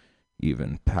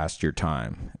even past your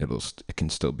time, it can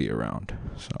still be around.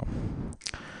 So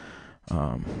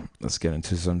let's get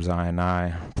into some Zion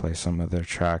I, play some of their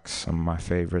tracks, some of my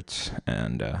favorites,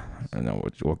 and then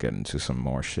we'll get into some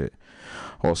more shit.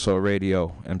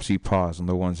 OldSoulRadio, MC Pause on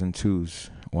the ones and twos.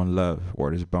 One love,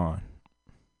 word is bond.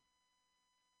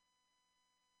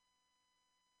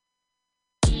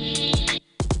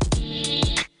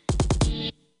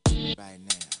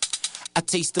 I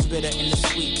taste the bitter in the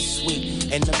sweet,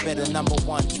 sweet in the bitter. Number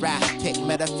one draft pick,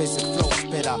 metaphysic flow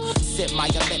spitter. Sip my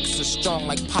elixir strong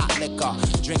like pot liquor.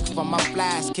 Drink from my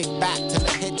flask, kick back till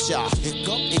it hit ya.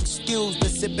 Hiccup, excuse the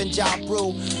sipping job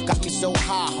brew. Got me so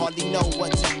high, hardly know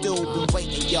what to do. Been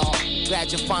waiting, y'all.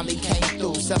 Glad you finally came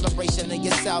through. Celebration of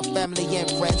yourself, family and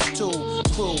friends too.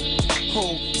 Crew,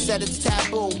 who said it's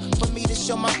taboo for me to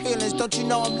show my feelings? Don't you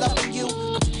know I'm loving you?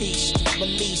 Capiche,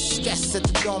 release, stress at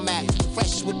the doormat.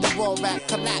 Fresh with the raw rap,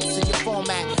 collapse in your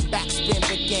format. Backspin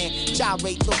begin,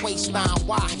 gyrate the waistline.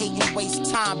 Why hate and waste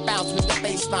time? Bounce with the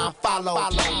baseline. Follow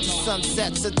the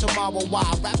sunsets of tomorrow. Why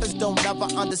rappers don't ever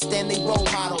understand they role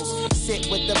models. Sit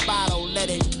with the bottle, let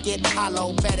it get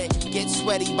hollow. Bet it get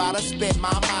sweaty by the spit,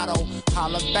 my motto.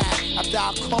 Holler back after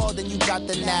I called and you got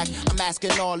the knack. I'm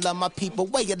asking all of my people,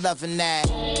 where you loving that?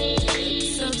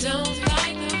 So don't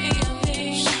fight the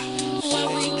feeling. What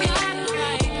we got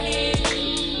right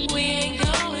here, we ain't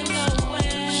going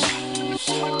nowhere.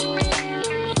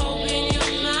 Open your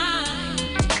mind.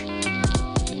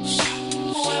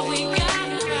 What we got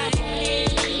right here,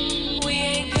 we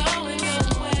ain't going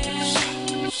nowhere.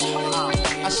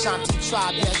 Ashanti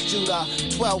tribe, yes, Judah.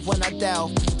 12 when I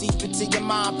delve deep into your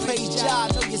mind. Praise Jah,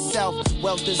 know yourself.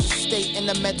 Wealth is a state in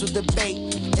the mental debate.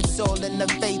 It's all in the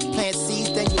faith. Plant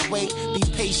seeds, then you wait. Be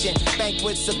patient.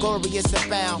 Banquets are glorious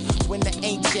abound. When the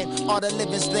ancient, all the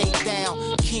living's laid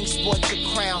down. King sport your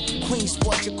crown. Queen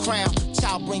sport your crown.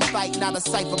 child bring fight, not a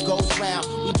cipher goes round.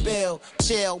 We build,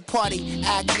 chill, party,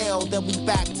 act ill. Then we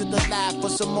back to the lab for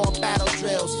some more battle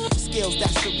drills. Skills,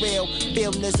 that's the real.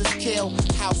 Field nizzes kill.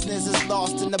 House nizzes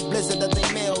lost in the blizzard of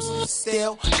their mills.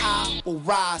 Still, I will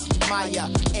rise. Maya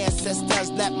ancestors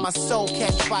let my soul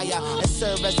catch fire and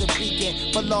serve as a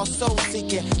beacon for lost soul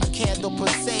seeking. A candle per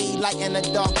se, light in a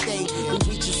dark day. We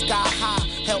reach the sky high,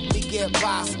 help me get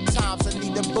by. Sometimes I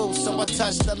need a boost, so I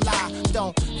touch the lie.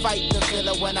 Don't fight the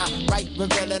villain when I write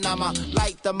revealing. I'ma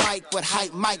light the mic with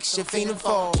hype mic, Shafina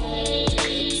Fall.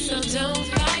 So don't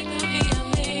fight the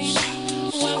feeling.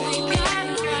 What we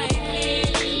got right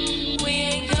here, we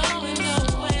ain't going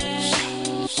nowhere.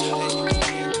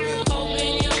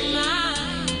 Open your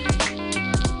mind.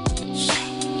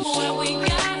 What we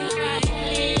got right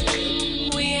here,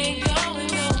 we ain't going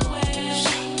nowhere.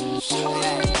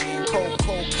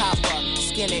 Cold copper,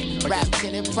 skin it, wrapped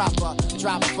in it proper.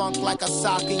 Drop funk like a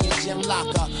sock in your gym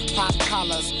locker. Pop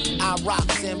collars, I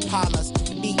rocks and Impalas.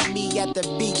 Meet me at the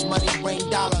beach, money bring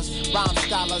dollars. Rhyme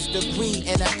scholars, degree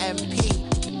in an MP.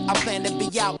 I plan to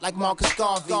be out like Marcus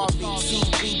Garvey. See,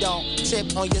 we don't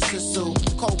trip on your sisu.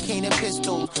 Cocaine and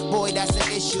pistols, boy, that's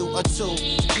an issue or two.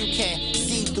 You can't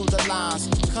see through the lines,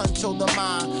 control the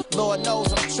mind. Lord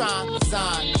knows I'm trying to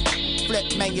design.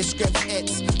 Flip manuscript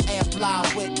hits and fly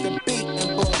with the beat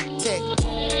and boom tick.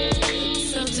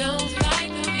 So don't fight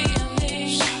the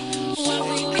feeling. What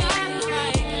we got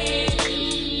right here,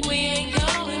 we ain't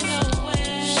going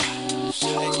nowhere.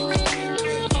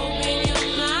 Open your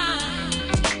mind.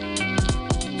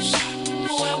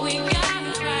 What we got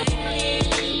right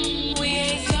here, we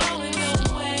ain't going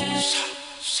nowhere.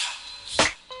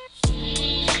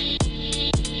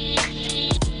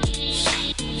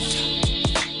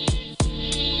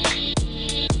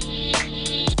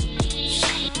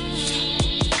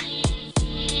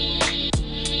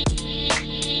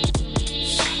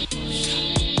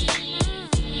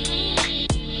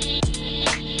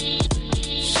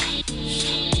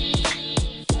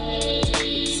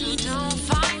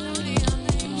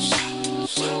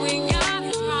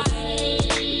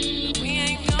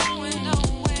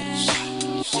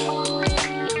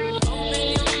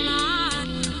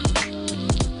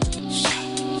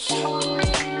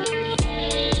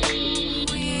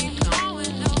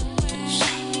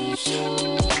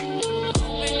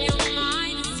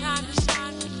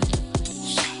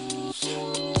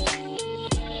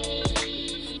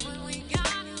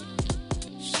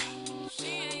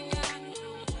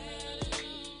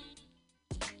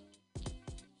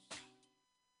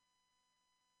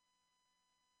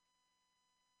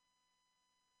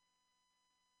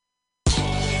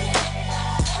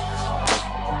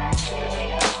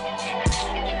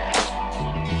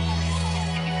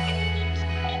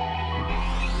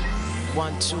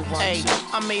 Hey,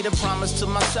 I made a promise to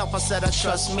myself, I said I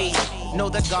trust me. Know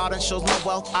that God ensures my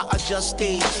wealth, I adjust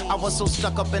these. I was so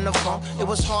stuck up in the funk, it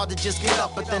was hard to just get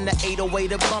up. But then the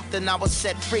 808 bumped and I was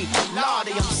set free.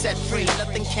 Lordy, I'm set free,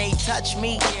 nothing can't touch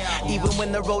me. Even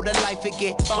when the road of life it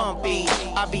get bumpy,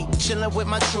 I be chilling with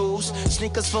my truths,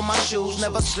 sneakers for my shoes,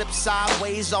 never slip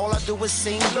sideways, all I do is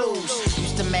sing blues.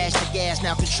 Used to mash the gas,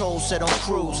 now control set on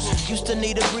cruise. Used to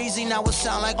need a breezy, now it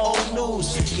sound like old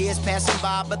news. Years passing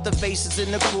by, but the faces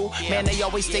in the crew, man, they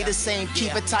always stay the same.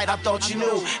 Keep it tight, I thought you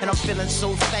knew. And I'm feeling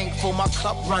so thankful, my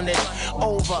cup running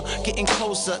over, getting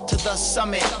closer to the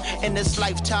summit. In this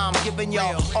lifetime, giving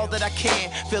y'all all that I can.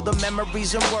 Feel the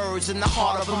memories and words in the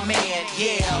heart of a man.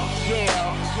 Yeah.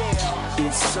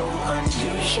 It's so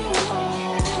unusual,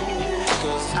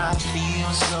 'cause I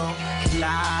feel so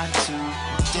fly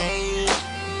today.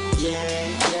 Yeah.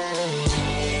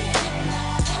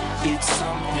 It's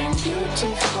something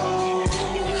beautiful,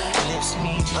 lifts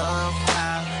me up,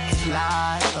 I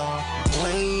fly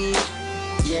away.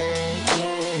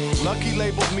 Yeah. Lucky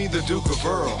labeled me the Duke of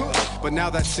Earl, but now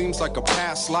that seems like a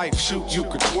past life. Shoot, you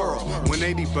could twirl.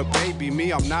 180, but baby,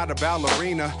 me, I'm not a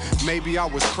ballerina. Maybe I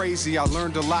was crazy, I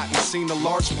learned a lot and seen a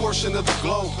large portion of the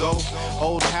globe, though.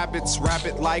 Old habits,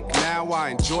 rabbit-like, now I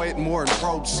enjoy it more and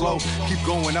probe slow. Keep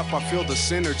going up, I feel the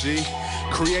synergy.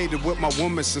 Created with my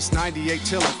woman since 98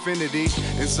 till infinity.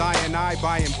 And Zion I,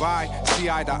 by and by, see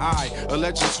eye to eye. A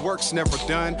legend's work's never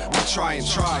done, we try and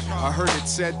try. I heard it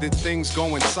said that things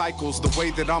go in cycles. The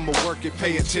way that I'ma work it,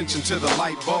 pay attention to the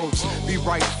light bulbs. Be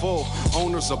rightful,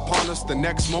 owners upon us. The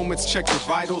next moments, check your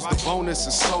vitals. The bonus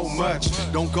is so much.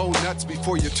 Don't go nuts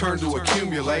before you turn to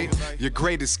accumulate. Your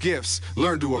greatest gifts,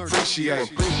 learn to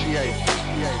appreciate.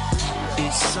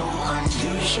 It's so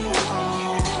unusual,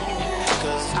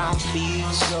 'cause I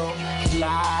feel so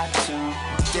fly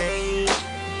today.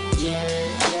 Yeah.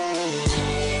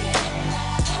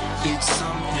 It's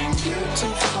something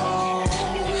beautiful,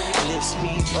 lifts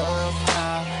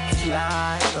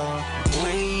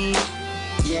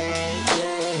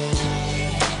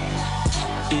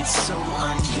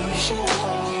unusual,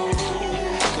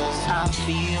 'cause I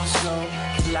feel so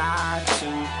fly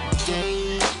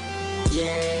today.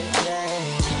 Yeah, yeah.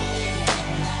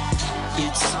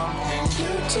 It's something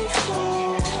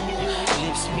beautiful.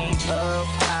 Lifts me up,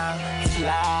 I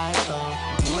fly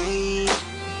away.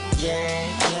 Yeah,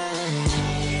 yeah.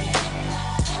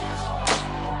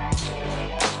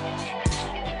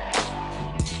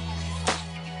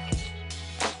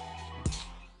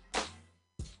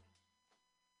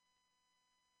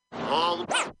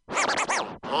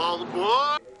 All the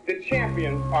boys. The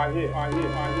champions are here.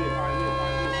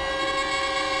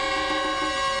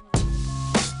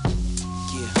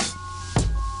 Yeah.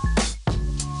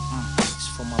 It's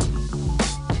for my people.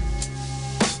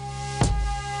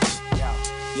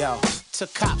 Yo. To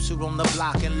cops who roam the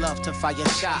block and love to fire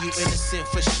shots. You innocent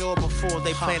for sure before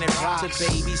they planted rocks. To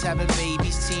babies having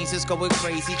babies, teens is going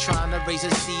crazy, trying to raise a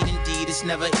seed. Indeed, it's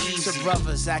never easy. To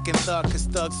brothers acting thug, 'cause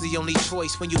thug's the only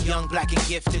choice when you young, black, and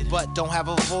gifted, but don't have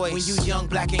a voice. When you young,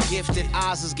 black, and gifted,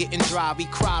 eyes is getting dry. We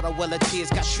cried, our well of tears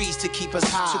got trees to keep us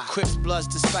high. To Crips, Bloods,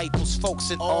 disciples,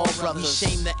 folks, and all brothers. We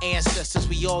shame the ancestors,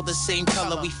 we all the same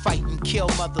color. We fight and kill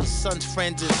mothers, sons,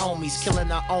 friends, and homies.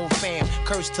 Killing our own fam,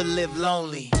 cursed to live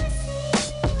lonely.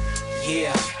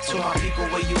 Yeah, to my people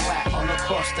where you at, all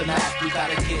across the map, you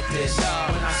gotta get this.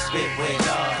 When I spit with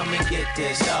love, come and get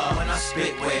this. When I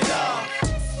spit with love.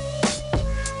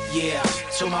 Yeah,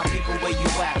 to my people where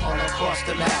you at, all across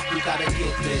the map, you gotta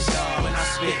get this. When I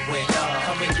spit with love,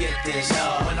 come and get this.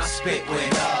 When I spit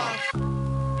with love.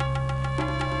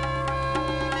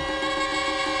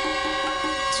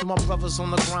 To my brothers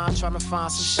on the grind trying to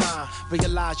find some shine,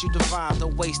 realize you divine,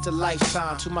 don't waste a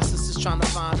lifetime. To my sisters trying to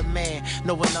find a man,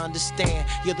 no one understand.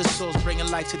 You're the souls bringing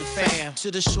life to the fam. To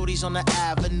the shorties on the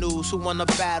avenues who wanna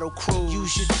battle cruise,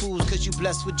 use your tools 'cause you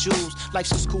blessed with jewels.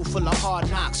 Life's a school full of hard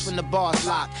knocks when the bar's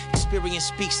locked. Experience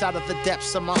speaks out of the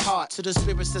depths of my heart. To the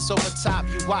spirits that's over top,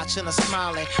 you watching us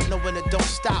smiling, knowing it don't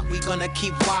stop, we gonna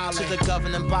keep wildin'. To the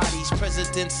governing bodies,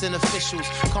 presidents and officials,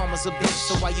 karma's a bitch,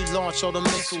 so why you launch all the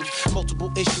missiles? Multiple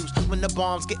issues. When the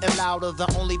bombs getting louder,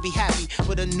 they'll only be happy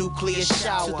with a nuclear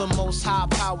shower. To the most high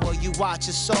power, you watch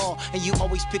us all, and you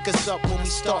always pick us up when we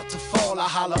start to fall. I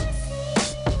holler.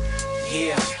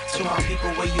 Yeah, to my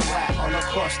people where you at, all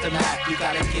across the map, you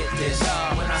gotta get this.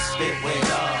 When I spit with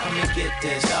love, come and get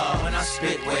this. When I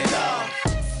spit with love.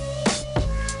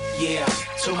 Yeah,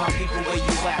 to my people where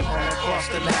you at, all across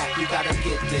the map, you gotta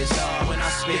get this. When I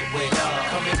spit with love,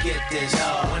 come and get this.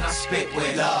 When I spit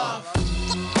with love.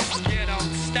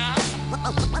 Stop.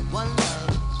 One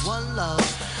love.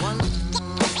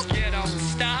 You don't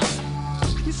stop.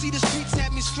 You see the streets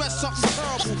have me stressed, something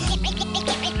terrible.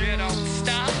 You don't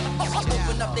stop.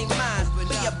 Open up their minds,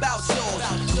 be about yours.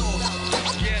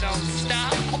 You don't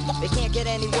stop. They can't get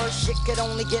any worse, shit could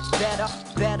only get better.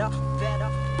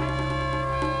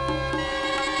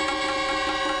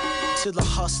 To the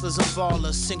hustlers and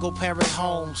ballers, single parent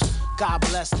homes, God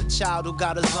bless the child who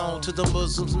got his own. To the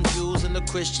Muslims and Jews and the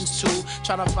Christians too,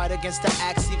 trying to fight against the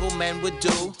acts evil men would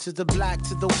do. To the black,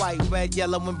 to the white, red,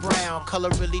 yellow, and brown,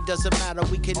 color really doesn't matter,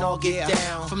 we can all get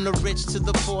down. From the rich to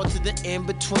the poor to the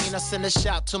in-between, I send a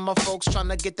shout to my folks trying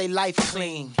to get their life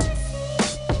clean.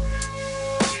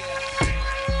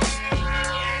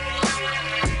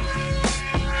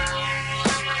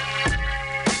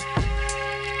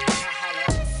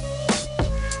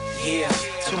 Yeah,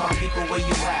 to my people where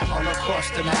you at, all across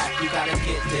the map, you gotta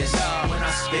get this. When I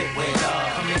spit with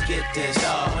love, come and get this.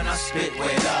 When I spit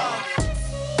with love.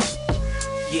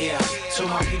 Yeah, to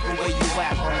my people where you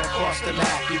at, all across the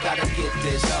map, you gotta get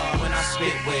this. When I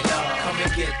spit with love, come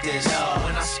and get this.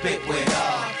 When I spit with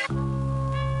love.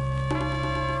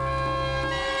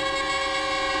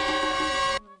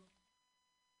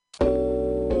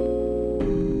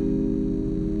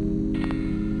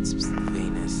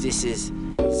 This is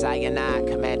Cyanide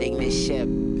commanding this ship.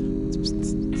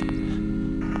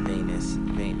 Venus.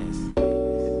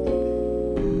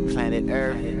 Planet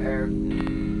Earth.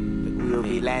 We will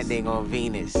be landing on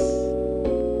Venus.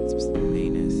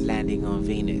 Landing on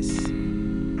Venus.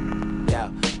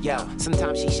 Yo,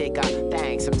 sometimes she shake her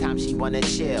thing, sometimes she wanna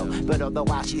chill. But all the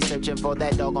while she's searching for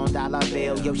that doggone dollar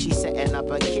bill. Yo, she's setting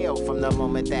up a kill from the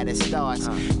moment that it starts.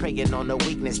 Preying on the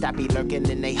weakness that be lurking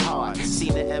in they heart.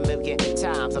 Seen it a million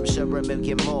times, I'm sure a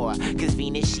million more. Cause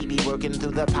Venus, she be working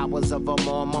through the powers of a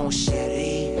more Mon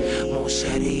chéri,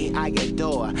 I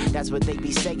adore. That's what they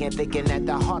be saying, thinking that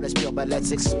the heart is pure. But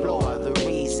let's explore the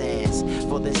reasons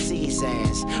for the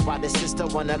seasons. Why the sister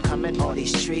wanna come in all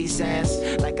these treasons.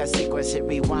 Like a sequence hit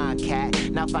rewind, cat.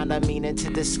 Now find a meaning to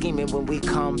the scheming when we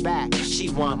come back. She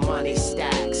want money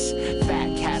stacks,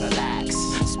 fat Cadillacs,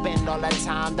 Spend all that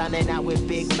time dining out with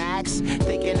Big Macs,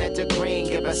 thinking that the green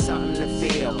give her something to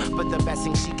feel. But the best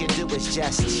thing she can do is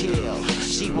just chill.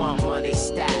 She want money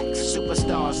stacks,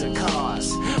 superstars and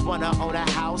cars. Wanna own a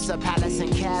house, a palace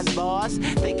and cast bars,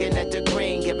 thinking that the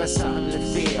green give her something to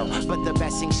feel. But the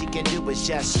best thing she can do is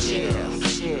just chill.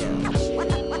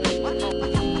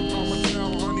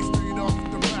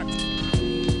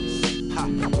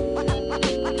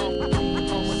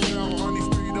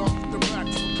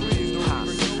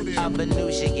 Of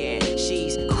Illusion,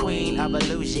 she's queen of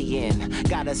illusion.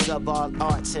 Goddess of all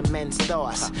arts and men's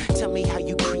thoughts. Tell me how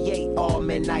you create all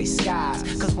midnight skies.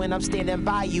 Cause when I'm standing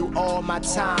by you, all my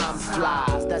time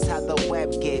flies. That's how the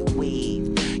web get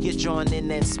weaved. You're drawn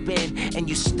in and spin, and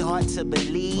you start to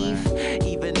believe.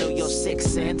 Even though your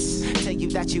sixth sense tell you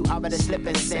that you already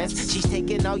slipping sense. She's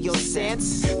taking all your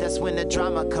sense. That's when the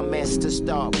drama commenced to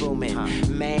start booming.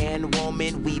 Man,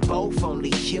 woman, we both only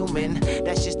human.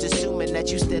 That's just assuming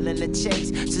that you still in the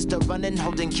chase. Sister running,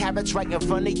 holding carrots right in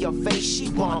front of your face. She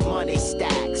want money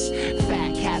stacks,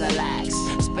 fat Cadillacs.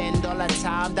 Spend all her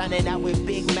time dining out with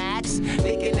Big Macs,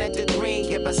 thinking that the green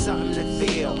give her something to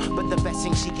feel. But the best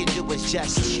thing she can do is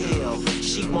just chill.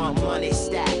 She want money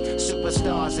stacked,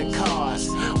 superstars and cars.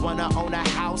 Wanna own a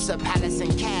house, a palace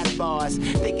and cash bars,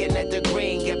 thinking that the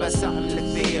green give her something to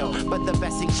feel. But the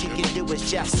best thing she can do is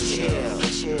just chill.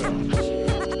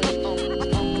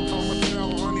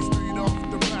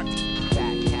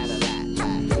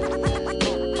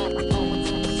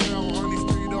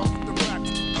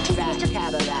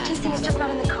 It's just not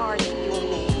in the cards for you and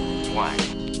me. Why?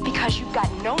 Because you've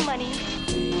got no money,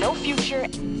 no future,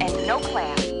 and no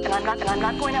class. And I'm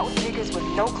not going out with niggas with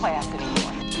no class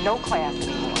anymore. No class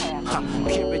anymore.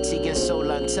 Purity and soul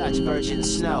untouched, virgin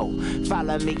snow.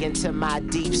 Follow me into my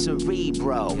deep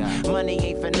cerebro. Money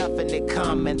ain't for nothing, it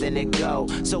come and then it go.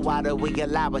 So why do we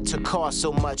allow it to cause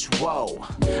so much woe?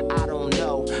 I don't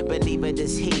know, but neither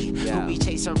does he. Who be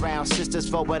chasing around sisters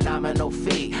for a nominal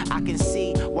fee. I can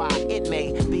see why it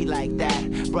may be like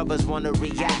that. Brothers wanna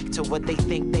react to what they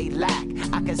think they lack.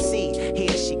 I can see,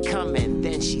 here she coming,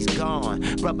 then she's gone.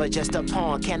 Brother just a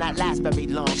pawn, cannot last very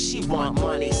long. She want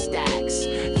money stacks,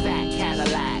 fat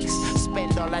Cadillacs.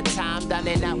 Spend all her time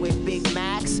dining out with Big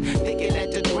Macs, thinking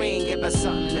that the green give her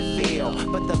something to feel.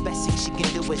 But the best thing she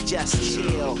can do is just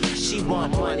chill. She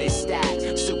want money stacks,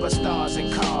 superstars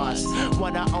and cars.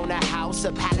 Wanna own a house,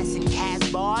 a palace and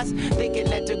cash bars, thinking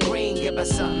that the green give her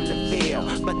something to feel.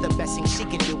 But the best thing she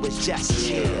can do is just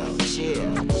chill.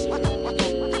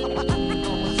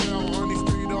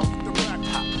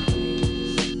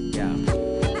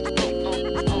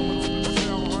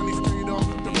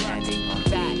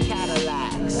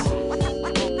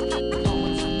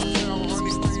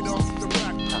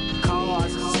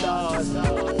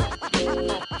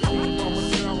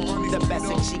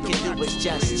 She can do is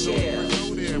just chill.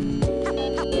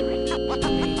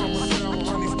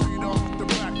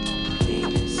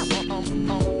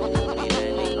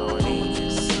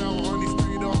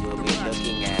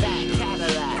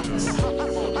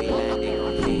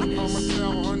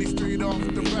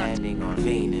 Landing on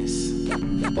Venus.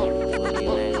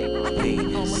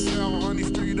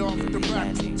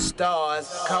 Stars,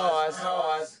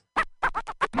 cars.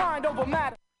 Mind over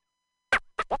matter.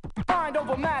 Mind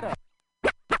over matter.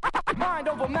 Mind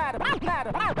over matter.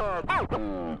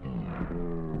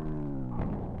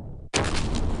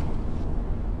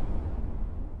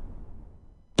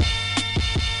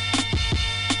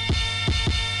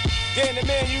 Danny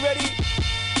man, you ready?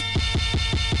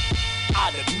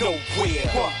 Out of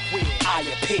nowhere, I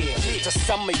appear. To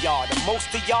some of y'all, to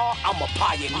most of y'all, I'm a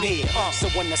pioneer. So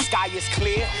when the sky is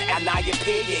clear and I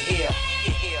appear, you're here.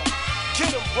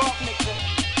 Get him, bro, nigga.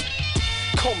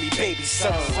 Call me baby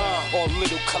son or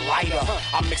little collider.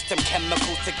 I mix them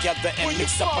chemicals together and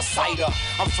mix up a cider.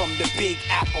 I'm from the Big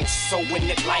Apple, so when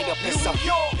it light up, it's a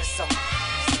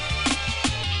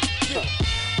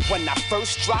When I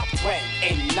first dropped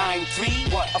in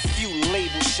 9-3, a few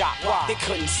labels shot. They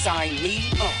couldn't sign me.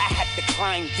 I had to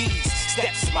climb these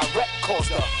steps. My rep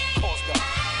caused the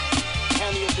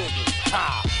handle your business.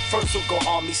 First will go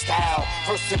army style,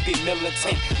 first to be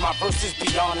militant. My verses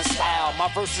be honest style, my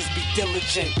verses be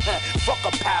diligent. Fuck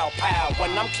a pow pow,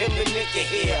 when I'm killing it, you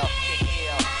hear.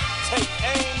 Take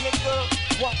aim, nigga.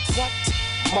 What?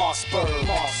 Mossberg,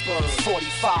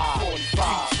 45,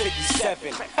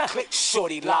 357. Click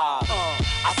shorty live.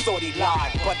 I thought he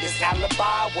lied, but his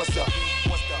alibi was the.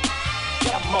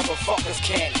 That motherfuckers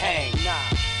can't hang.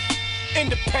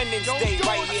 Independence Day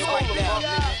right here, right now.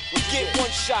 We get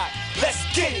one shot. Let's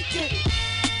get it.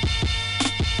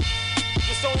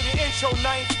 It's only the intro,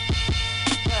 ninth.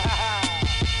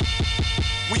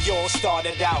 We all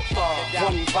started out,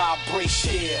 one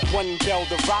vibration, one bell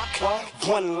to rock,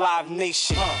 one live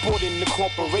nation. Brought in the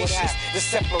corporations, the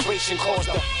separation caused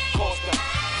the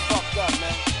fucked up,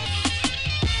 man.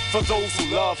 For those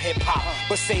who love hip-hop,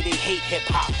 but say they hate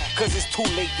hip-hop, cause it's too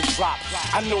late to drop.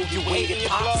 I know you waited,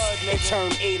 pops. It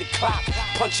turned 8 o'clock,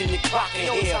 punching the clock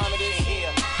in here.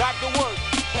 Back to work.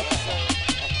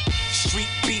 Street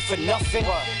beef or nothing.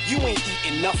 You ain't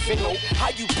eating nothing. How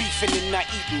you beefing and not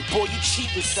eating? Boy, you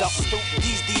cheating something.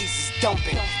 These is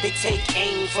dumping. They take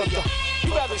aim for you.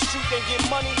 You rather shoot than get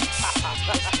money?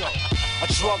 Let's go. A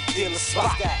drug dealer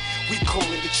spot. We call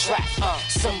it the trap.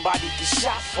 Somebody get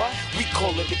shot. We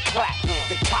call it the clap.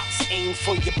 The cops aim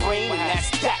for your brain, and that's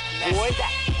that, boy.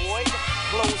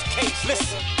 Closed case.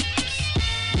 Listen.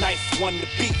 Knife won the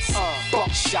beats,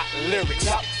 buckshot lyrics,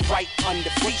 right under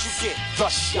feet. You get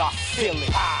thus y'all feel it.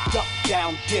 Duck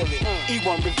down, deal it.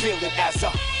 E1 reveal it as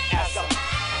a.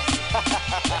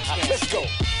 Let's go.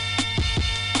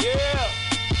 Yeah.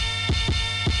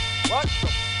 What the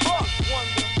fuck?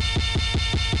 Wonder.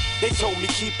 They told me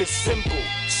keep it simple,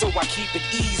 so I keep it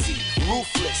easy.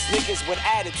 Ruthless niggas with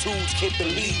attitudes can't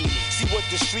believe me. See what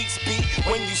the streets be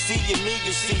when you see me,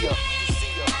 you see her.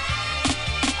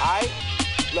 Aight.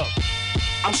 Look,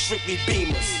 I'm strictly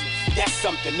beamers. That's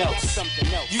something else.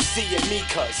 You seeing me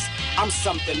cause I'm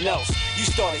something else. You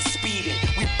started speeding.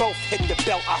 We both hit the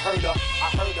belt. I heard her.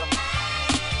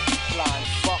 Blind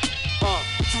fuck.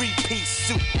 3-piece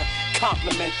suit.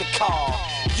 Compliment the car.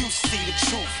 You see the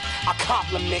truth. I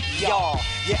compliment y'all.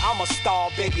 Yeah, I'm a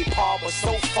star, baby Paul, but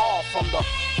so far from the.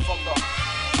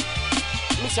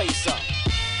 Let me tell you something.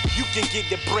 You can get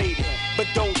it braided, but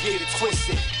don't get it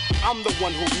twisted. I'm the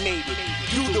one who made it.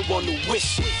 You the one who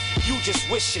wish it. You just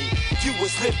wishing you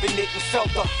was living it and felt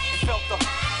the.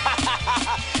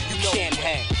 You can't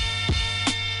hang.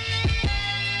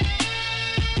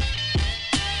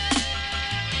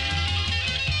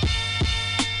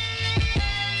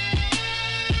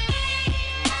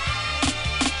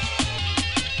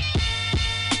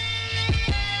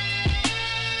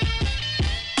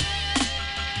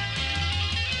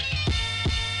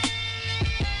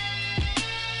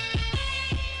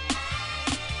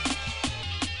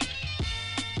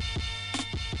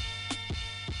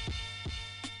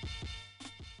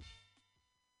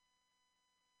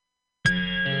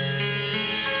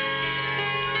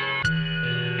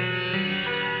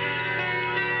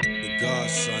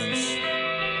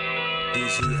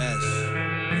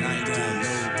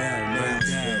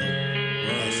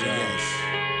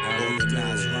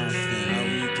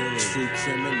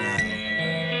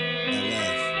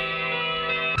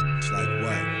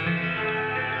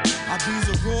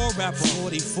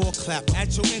 Clap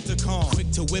at your intercom,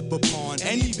 quick to whip upon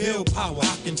any bill power.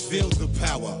 I can feel the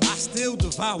power. I still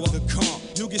devour the calm.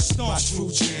 You get stomped.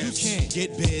 True champs. You can't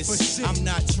get biz. I'm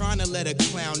not trying to let a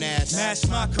clown ass smash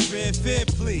my career. Fair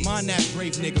please. Mind that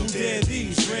brave nigga. Who dare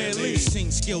these rarely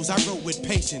sing skills? I wrote with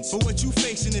patience. But what you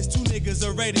facing is 2 niggas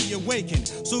already awakened.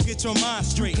 So get your mind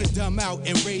straight. You could dumb out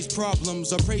and raise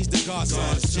problems or praise the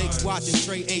godsons. Jake's watching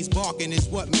Trey A's barking is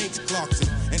what makes Clarkson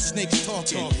and snakes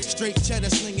talking. Straight cheddar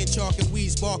slinging chalk and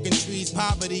weeds barking trees.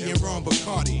 Poverty and Ron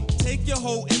Bacardi. Take your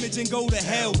whole image and go to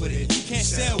hell with it. You can't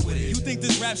sell with it. You think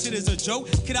this rap shit is a joke?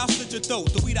 Kid, I'll slit your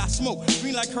throat. The weed I smoke,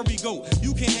 green like curry goat.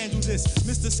 You can't handle this,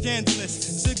 Mr. Scandalous,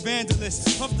 sick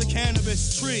vandalist. Puff the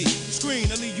cannabis tree, screen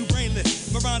to leave you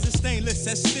brainless. Marons is stainless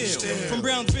as steel. From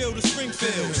Brownsville to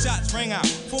Springfield, shots rang out,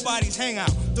 4 bodies hang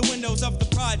out. The windows of the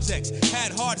projects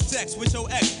had hard sex with your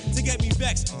ex to get me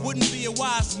vexed. Wouldn't be a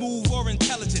wise move or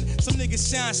intelligent. Some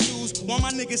niggas shine shoes while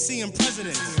my niggas seeing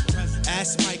presidents.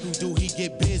 Ask Michael, do he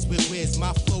get biz with where's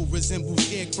my flow resembles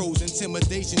scarecrows,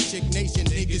 intimidation, chick nation,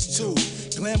 niggas too.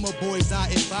 Glamour boys, I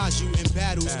advise you in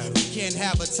battles. We can't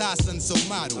have a tie, son, so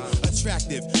model.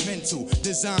 Attractive, mental,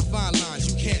 design fine lines.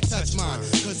 You can't touch mine,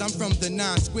 cause I'm from the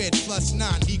 9 squared plus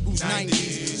 9 equals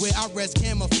 90s. Where I rest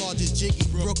camouflage is Jiggy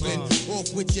Brooklyn.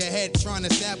 Off with your head trying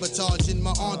to sabotage in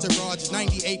my entourage.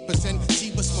 98%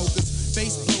 Chiba smokers.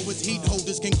 Face blowers, heat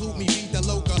holders, conclude me beat the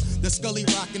loca. The Scully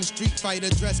rockin' street fighter,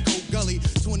 dress code gully.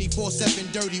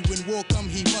 24/7 dirty, when war come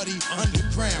he muddy.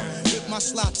 Underground, with my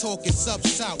slot talking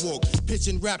sub-sidewalk.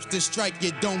 Pitching raps to strike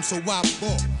your dome, so I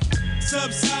walk.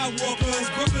 Sub-sidewalkers,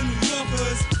 Brooklyn, New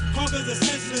Yorkers. Conquers are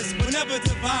senseless, but never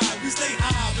divide. We stay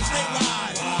high, we stay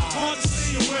wide.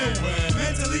 Consciously aware,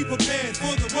 mentally prepared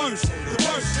for the worst,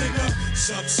 nigga.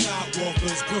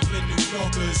 Sub-sidewalkers, Brooklyn, New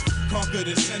Yorkers. Conquer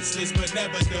the senseless, but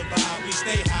never divide. We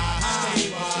stay high, stay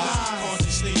wide.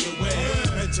 Consciously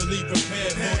aware, mentally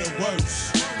prepared for the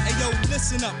worst. Hey yo,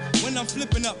 listen up. When I'm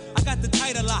flipping up, I got the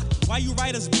title lock. Why you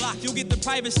writers block? You'll get the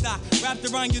private stock wrapped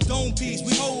around your dome piece.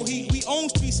 We hold heat, we own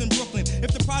streets in Brooklyn.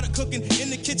 If the product cooking in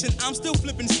the kitchen, I'm still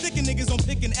flipping, sticking niggas on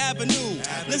Pickin' Avenue.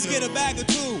 Let's get a bag or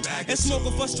two and smoke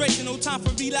a frustration. No time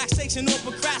for relaxation or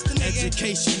procrastinating.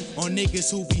 Education on niggas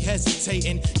who be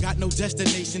hesitating. Got no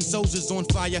destination, soldiers on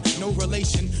fire, no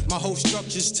relation. My whole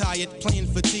structure's tired, playing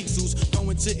fatigue suits,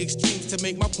 going to extremes to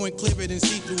make my point clearer than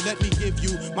see-through. Let me give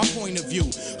you my point of view.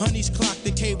 Honeys clock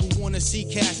the cable, wanna see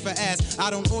cash for ass. I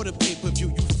don't order pay-per-view,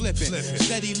 you flipping.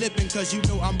 Steady lipping, cause you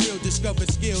know I'm real, discover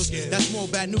skills. That's more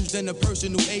bad news than a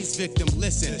personal AIDS victim.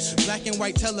 Listen, black and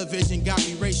white television got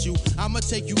me racial. I'ma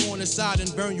take you on the side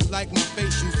and burn you like my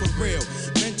facial, for real.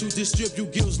 Meant to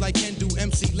distribute gills like Hindu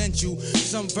MC lent you.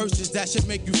 Some verses that should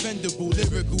make you fendable,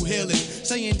 lyrical healing.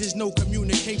 Saying there's no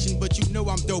communication, but you know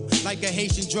I'm dope. Like a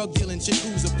Haitian drug dealing, chick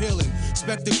who's appealing.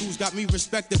 Spectacles got me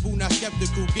respectable, not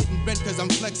skeptical. Getting bent cause I'm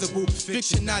flexible,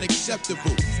 fiction not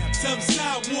acceptable.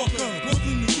 Southside Walker,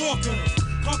 Brooklyn, New Yorker.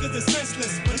 Conquer the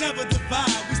senseless, but never divide.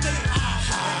 We stay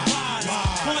high,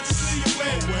 wise, consciously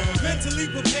aware, mentally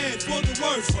prepared for the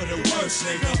worst,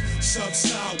 nigga.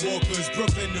 Southside Walkers,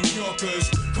 Brooklyn, New Yorkers.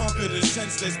 Conquer the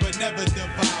senseless, but never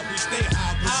divide. We stay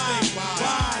high, but stay wise,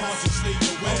 consciously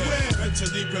aware,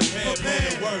 mentally prepared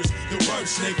for the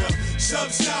worst, nigga.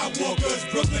 Southside Walkers,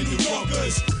 Brooklyn, New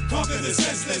Yorkers. Conquer the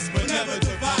senseless, but never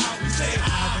divide. We stay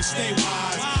high, but stay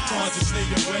wise, consciously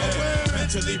aware,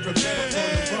 mentally prepared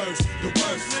for the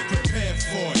worst, prepare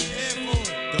for it.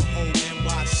 The whole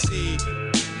NYC,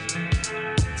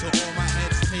 to all my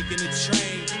heads taking the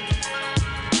train,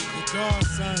 the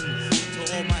godsons, to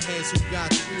all my heads who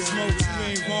got smoke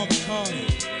screen, wrong card,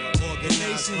 the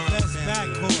nation's best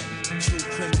backcourt, true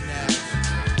criminals.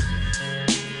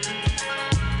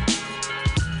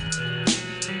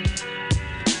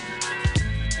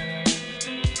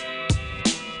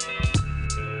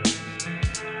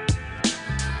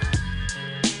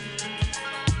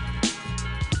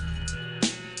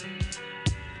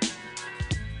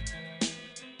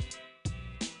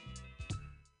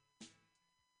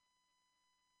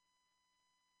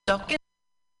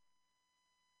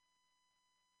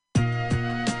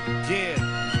 Yeah.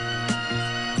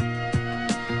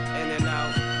 In and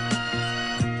out.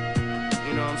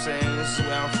 You know what I'm saying? This is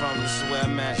where I'm from. This is where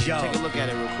I'm at. Yo. Take a look at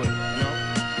it real quick, you know?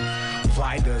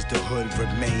 Why does the hood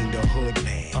remain the hood,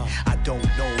 man? I don't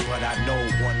know, but I know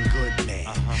one good man.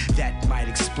 That might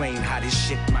explain how this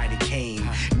shit might have came.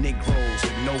 Negroes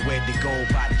with nowhere to go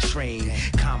by the train.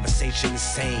 Conversation the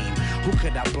same. Who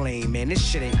could I blame, man? This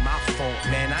shit ain't my fault,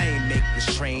 man. I ain't make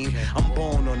this train. I'm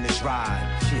born on this ride.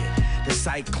 Shit. The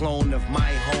cyclone of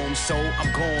my home, so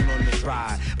I'm going on this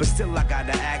ride. But still I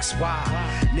gotta ask why.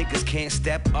 Niggas can't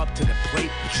step up to the plate,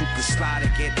 but you can slide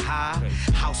and get high.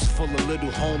 House full of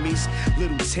little homies.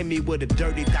 Little Timmy with a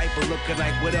dirty diaper looking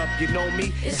like, what up, you know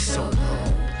me? It's so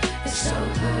good, it's so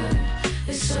good,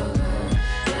 it's so good,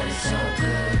 but it's so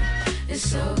good. It's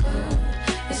so good,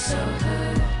 it's so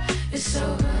good, it's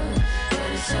so good,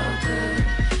 but it's so good.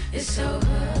 It's so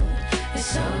good, it's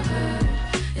so good,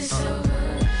 it's so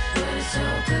good, but it's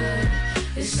so good.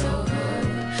 It's so good,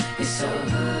 it's so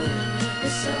good,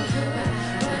 it's so good,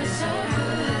 but it's so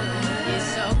good. It's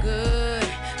so good,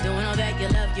 doing all that you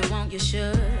love, you want, you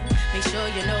should. Make sure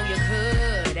you know you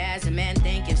could. As a man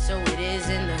thinking, so it is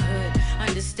in the hood.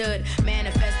 Understood,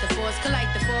 manifest the force,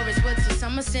 collide the forest woods. So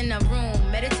some us in a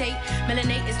room, meditate,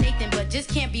 melanate is Nathan, but just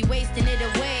can't be wasting it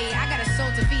away. I got a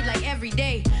soul to feed like every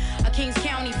day. A Kings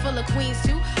County full of queens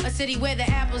too. A city where the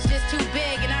apple's just too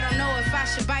big, and I don't know if I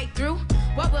should bite through.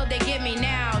 What will they give me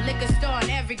now? Liquor store on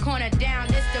every corner down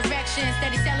this direction.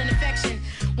 Steady selling affection.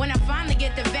 When I finally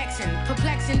get the vexing,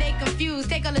 perplexing, they confused.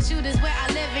 Take all the shooters where I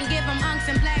live and give them unks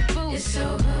and black boots. It's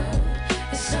so good,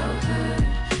 it's so good,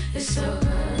 it's so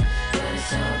good, but it's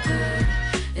so good.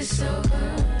 It's so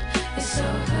good, it's so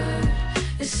good,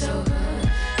 it's so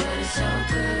good, but it's so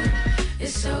good.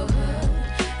 It's so good,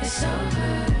 it's so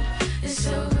good, it's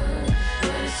so good,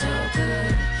 but it's so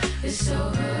good. It's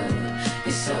so good,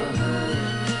 it's so good,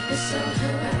 it's so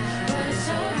good, but it's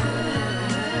so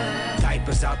good.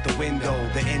 Diapers out the window,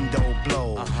 the endo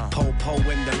blow. Po-po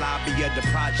in the lobby of the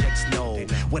projects know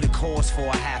what it costs for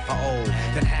a half a O.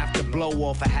 Then have to blow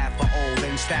off a half a O.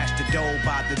 Then stash the dough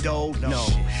by the dough. No,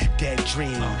 dead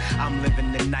dream. I'm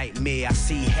living the nightmare. I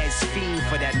see heads fiend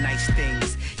for that nice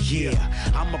things. Yeah,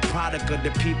 I'm a product of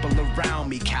the people around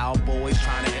me. Cowboys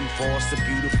trying to enforce a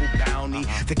beautiful bounty.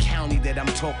 The county that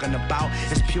I'm talking about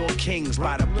is pure kings.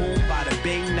 By the boom, by the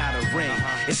bing, not a ring.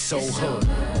 It's so hood.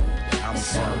 I'm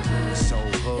so hood, so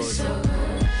hood. It's so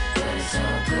good, but it's so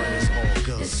good. But it's all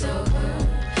good. It's so good,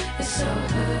 it's so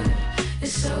good,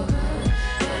 it's so good,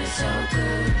 but it's so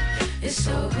good, it's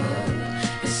so good,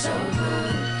 it's so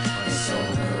good, it's so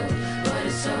good, but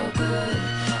it's so good,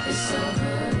 it's so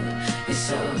good, it's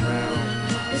so good,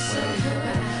 it's so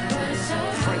good, but it's so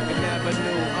good. Franklin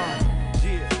Avenue,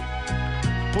 yeah.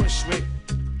 Bushwick,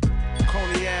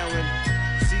 Coney Island,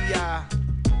 Z.I.,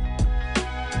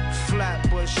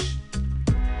 Flatbush,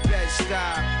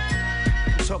 Bed-Stuy.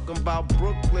 I'm talking about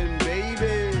Brooklyn,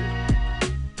 baby.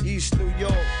 East New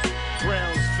York,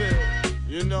 Brownsville,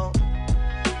 you know?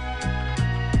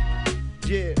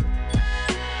 Yeah.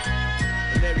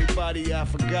 And everybody I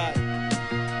forgot.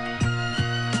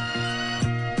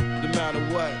 No matter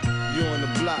what, you on the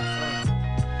block,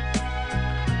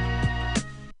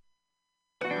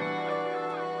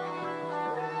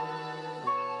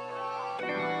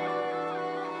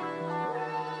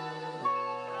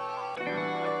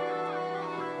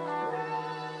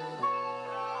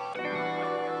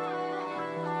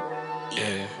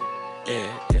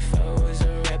 Yeah, if I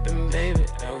wasn't rapping, baby,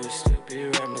 I would still be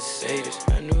riding Mercedes.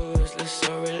 I knew it was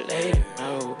so related, my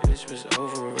old bitch was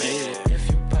overrated. If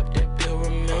you pop that pill,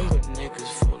 remember,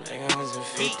 niggas full like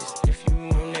 150s. If you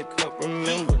want that cup,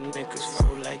 remember, niggas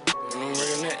full like. When I'm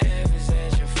working the average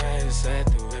ass, you fire inside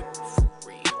the whip.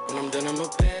 When I'm done, I'ma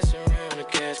pass around the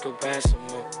cash, go buy some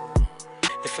more.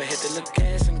 If I hit the little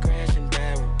gas and crash and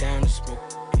die, we're down to smoke.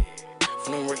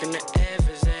 When I'm working the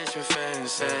average ass, you fire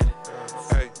inside it.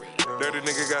 Hey, dirty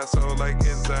nigga got soul like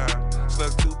enzyme.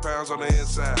 Snuck 2 pounds on the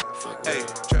inside. Hey,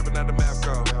 trapping at the map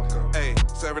code. Hey,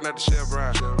 serving at the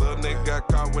Chevron. Little nigga got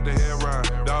caught with the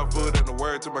heroin. Dog food and the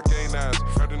word to my canines.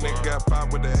 Heard the nigga got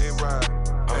popped with the A-ride.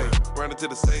 Hey, running to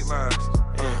the state lines.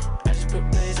 I just put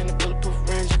blades in the bulletproof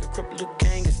range like a crippled little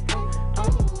kangas.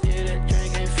 Yeah, that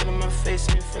drink ain't feeling my face,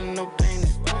 ain't feeling no pain.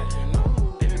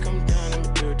 Baby, come down,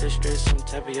 I'ma do that stress on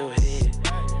top of your head.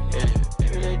 Yeah,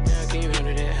 baby, lay down, can you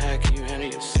handle that high? Can you handle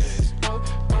your sex?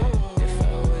 If I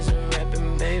wasn't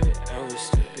rapping, baby, I would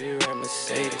still be riding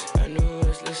Mercedes. I knew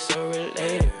it was so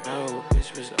related, my old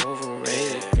bitch was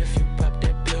overrated. If you pop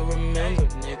that pill, remember,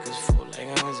 niggas full like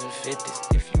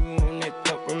 150s. If you want that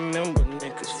cup, remember,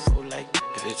 niggas full like.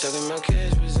 If they talking about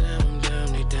cash, I'm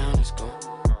down, they down, let's go.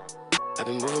 I've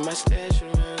been moving my stash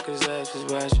around, cause I was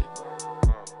watching.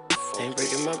 Ain't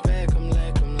breaking my back, I'm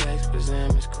like, cause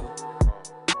it's cool.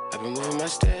 I've been moving my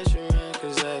stash around,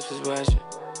 cause I was watching.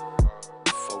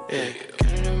 Yeah,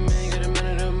 Canada man, got a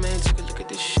minute of man, take a look at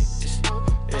this shit.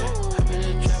 Yeah, I've been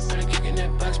in the trap, better kicking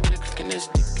that box, better clicking that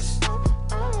stickers.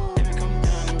 Baby, come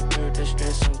down, let me throw that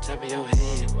stress on top of your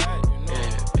head.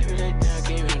 Yeah, baby, lay down,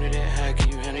 can you handle that high, can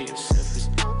you handle your surface?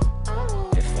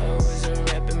 If I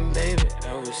wasn't rapping, baby,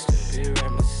 I would still be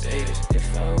riding Mercedes.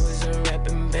 If I wasn't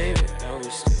rapping, baby, I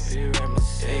would still be riding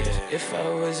Mercedes. If I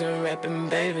wasn't rapping,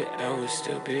 baby, I would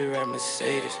still be riding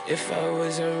Mercedes. If I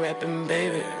wasn't rapping,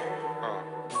 baby.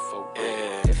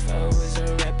 If I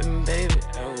wasn't rapping, baby,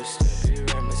 I would still be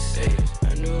riding Mercedes.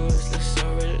 I knew it was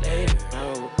so related, my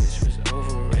old bitch was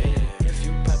overrated. If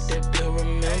you pop that pill,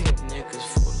 remember, niggas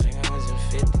full like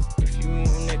 150s. If you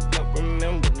want that cup,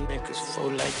 remember, niggas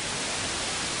full like.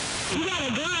 You got a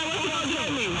gun, what you gonna do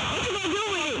with me? What you gonna do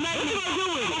with it? What you gonna do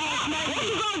with it? What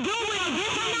you gonna do with it,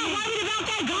 bitch? I'm not worried about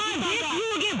that gun, bitch. You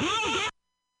will get blown down.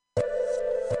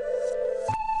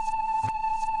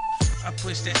 I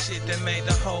push that shit that made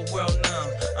the whole world numb.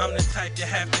 I'm the type you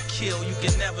have to kill, you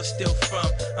can never steal from.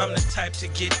 I'm the type to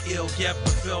get ill, yep,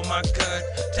 reveal my gun.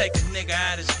 Take a nigga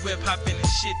out his whip, hop in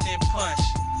his shit, then punch.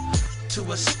 To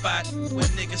a spot where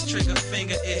niggas trigger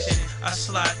finger itching. I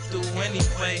slide through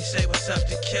anyway, say what's up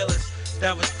to killers.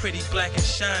 That was pretty black and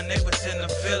shine, they was in the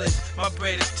village. My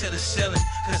braid is to the ceiling,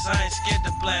 cause I ain't scared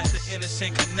to blast. The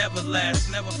innocent could never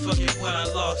last, never forget what I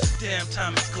lost. Damn,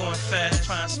 time is going fast,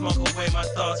 try and smoke away my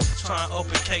thoughts. Try and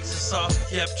open cakes and salt,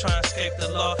 yep, try and escape the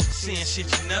law. Seeing shit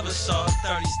you never saw,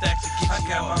 30 stacks to get you. I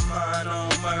got my mind on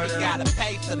murder. He gotta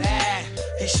pay for that.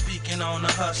 He's speaking on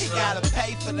the hustler. He gotta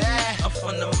pay for that. I'm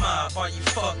from the mob, all you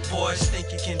fuck boys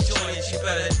think you can join us, you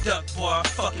better duck, boy. Our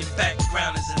fucking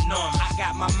background is enormous. I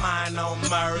got my mind on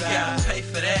murder. You gotta pay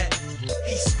for that.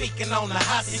 He's speaking on the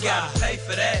hustler. You gotta pay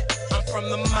for that. I'm from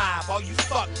the mob, all you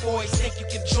fuck boys think you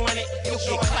can join it. You'll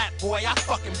get clapped, boy. Our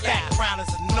fucking background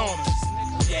is enormous.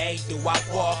 Yea, do I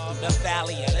walk through the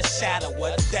valley of the shadow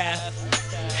of death?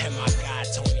 And my God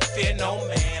told me, fear no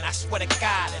man. I swear to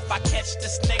God, if I catch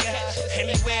this nigga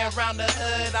anywhere around the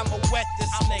hood, I'ma wet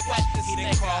this nigga. He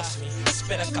done crossed me,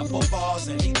 spit a couple balls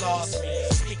and he lost me.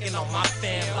 Speaking on my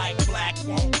fam like black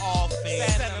won't all fit.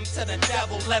 Send him to the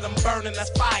devil, let him burn in the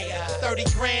fire. 30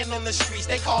 grand on the streets,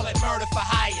 they call it murder for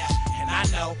hire. And I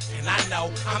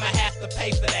know, I'ma have to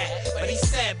pay for that. But he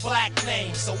said black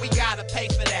name, so we gotta pay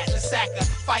for that. The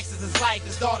sacrifice sacrifices his life,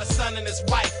 his daughter, son, and his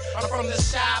wife. I'm from the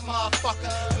shy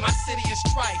motherfucker, and my city is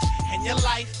strife. And your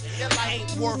life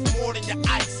ain't worth more than your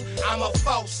ice. I'm a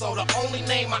foe, so the only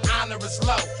name I honor is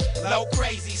Low. Low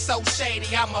crazy, so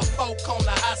shady, I'm a folk on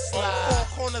the hustler. On four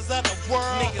corners of the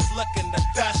world, niggas looking to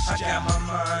dust ya. I got my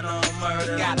mind on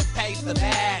murder. He gotta pay for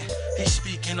that. He's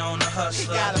speaking on the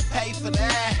hustler. He gotta pay for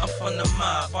that. I'm from the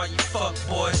mob, all you fuck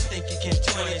boys think you can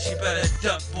join it. You better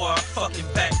duck, boy, our fucking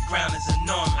background is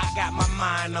enormous. I got my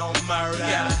mind on murder.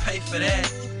 You gotta pay for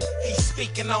that. He's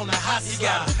speaking on the hustler.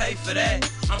 You gotta pay for that.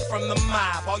 I'm from the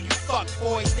mob, all you fuck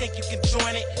boys think you can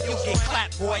join it. You get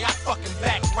clapped, boy, our fucking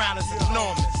background is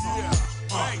enormous.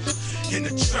 In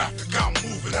the traffic, I'm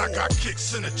moving, I got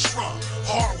kicks in the trunk.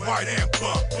 Hard, white, and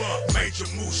bump. Major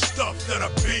move stuff that'll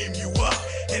beam you up.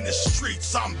 In the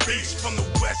streets, I'm beast from the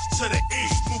west to the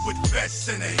east. Move with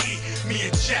vests in the heat. Me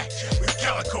and Jack, we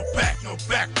calico back, no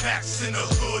backpacks in the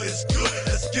hood is good.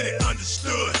 Let's get it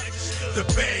understood. The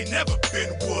bay ain't never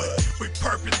been wood. We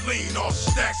purple lean, all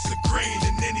stacks of green.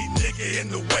 And any nigga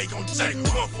in the way gon' take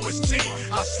one for his team.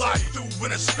 I slide through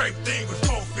in a scrape thing with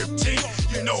 415.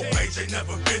 You know Major ain't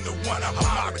never been the one. I'm a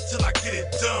mob until I get it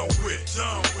done with.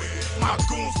 My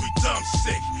goons, we dumb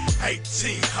sick.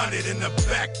 1800 in the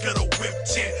back of the whip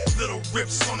tent. Little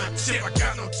rips on the tip. I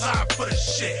got no time for the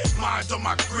shit. Mind on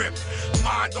my grip.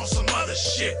 Mind on some other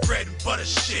shit. Bread and butter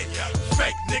shit.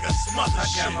 Fake niggas smother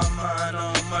shit. I got my mind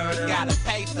on murder. He gotta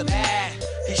pay for that.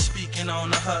 He's speaking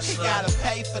on the hustler. He gotta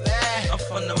pay for that. I'm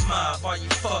from the mob, all you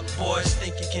fuck boys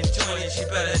think you can join it. You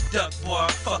better duck, boy, our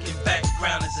fucking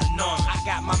background is enormous. I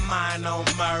got my mind on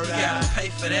murder. You gotta pay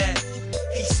for that.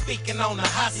 He's speaking on the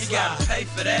hustler. You gotta pay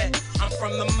for that. I'm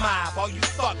from the mob, all you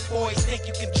fuck boys think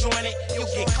you can join it. You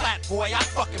get clapped, boy, our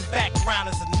fucking background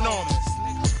is enormous.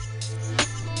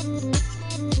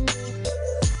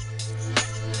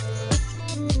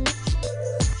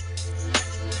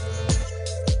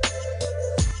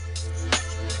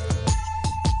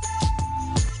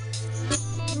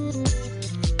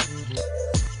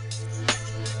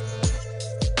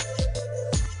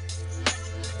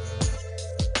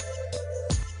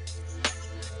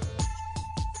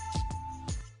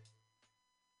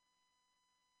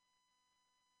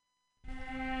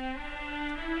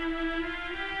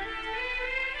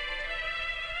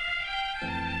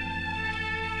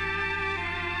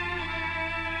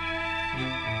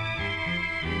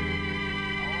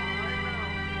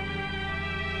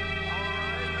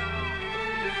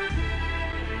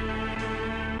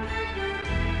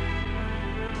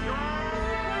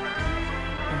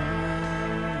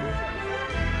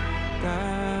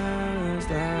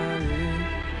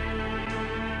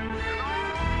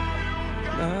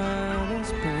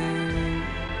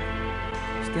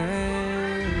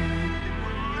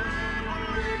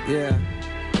 Yeah,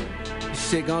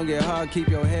 shit gon' get hard, keep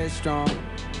your head strong.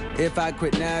 If I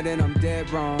quit now, then I'm dead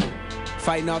wrong.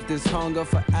 Fighting off this hunger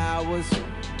for hours.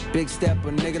 Big step, a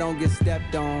nigga don't get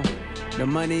stepped on. The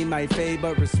money might fade,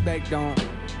 but respect don't.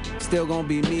 Still gon'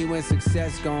 be me when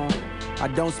success gone. I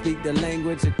don't speak the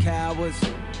language of cowards.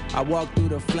 I walk through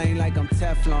the flame like I'm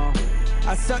Teflon.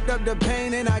 I sucked up the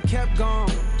pain and I kept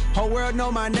going. Whole world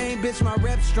know my name, bitch, my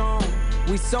rep strong.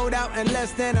 We sold out in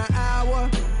less than an hour.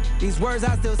 These words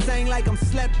I still sing like I'm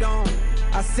slept on.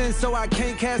 I sin so I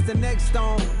can't cast the next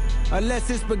stone,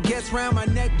 unless it's baguettes round my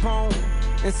neck bone.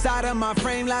 Inside of my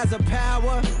frame lies a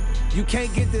power. You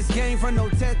can't get this game from no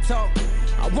TED Talk.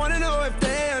 I wanna know if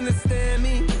they understand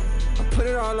me. I put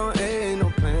it all on A, ain't no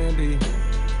plan B.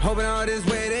 Hoping all this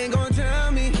weight ain't gon'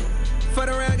 drown me. Fuck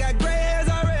around, got gray hairs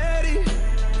already.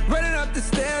 Running up the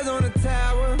stairs on the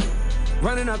tower.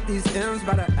 Running up these M's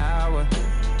by the hour.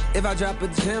 If I drop a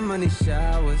gem on these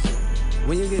showers,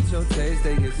 when you get your taste,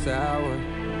 they get sour.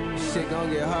 Shit gon'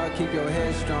 get hard, keep your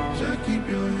head strong. Just keep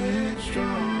your head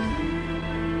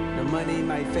strong. The money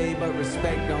might fade, but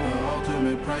respect don't. The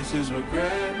ultimate price is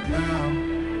regret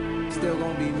now. Still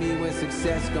gon' be me when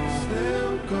success gone.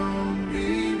 Still gon'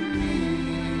 be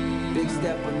me. Big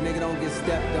step, a nigga don't get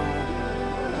stepped on.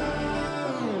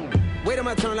 Wait on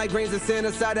my turn like grains of sand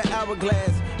inside the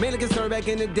hourglass. Mainly concerned back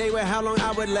in the day with how long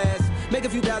I would last. Make a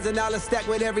few $1,000 stack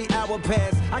with every hour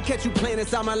pass. I catch you playing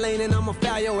inside my lane and I'ma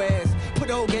foul your ass. Put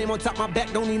the whole game on top my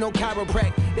back, don't need no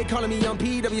chiropract. They calling me young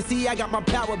PWC, I got my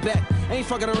power back. Ain't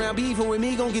fucking around, beefing with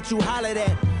me, gon' get you hollered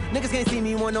at. Niggas can't see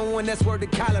me one-on-one, that's word to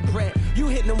Kyler Pratt. You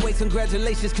hitting them weights,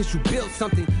 congratulations, cause you built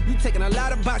something. You taking a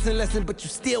lot of boxing lessons, but you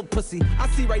still pussy. I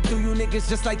see right through you niggas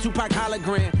just like Tupac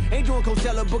hologram. Ain't doing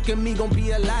Coachella, booking me, gon'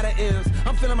 be a lot of M's.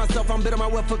 I'm feeling myself, I'm bitter my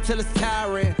wealth up till it's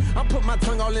tiring. I'm put my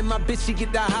tongue all in my bitch, she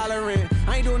get that hollering.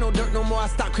 I ain't doing no dirt no more, I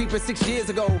stopped creeping 6 years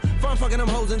ago. Fun fucking them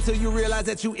hoes until you realize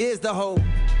that you is the hoe.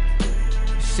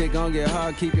 shit gon' get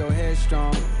hard, keep your head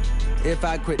strong. If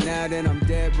I quit now, then I'm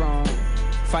dead wrong.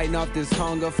 Fighting off this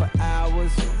hunger for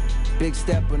hours. Big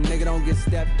step, but nigga don't get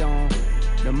stepped on.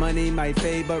 The money might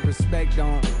fade, but respect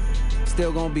don't.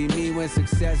 Still gon' be me when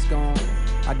success gone.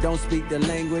 I don't speak the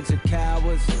language of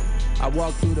cowards. I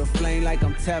walk through the flame like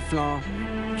I'm Teflon.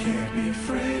 Can't be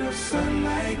afraid of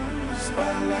sunlight.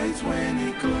 Spotlights when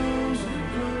it glows.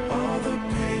 All the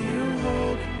pain you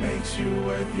hold makes you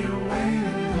worth your weight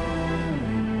in gold.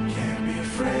 Can't be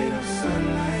afraid of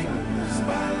sunlight.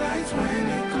 Spotlights when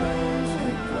it glows.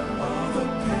 All the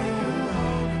pain you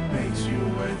hold makes you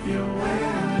worth your weight in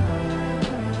gold.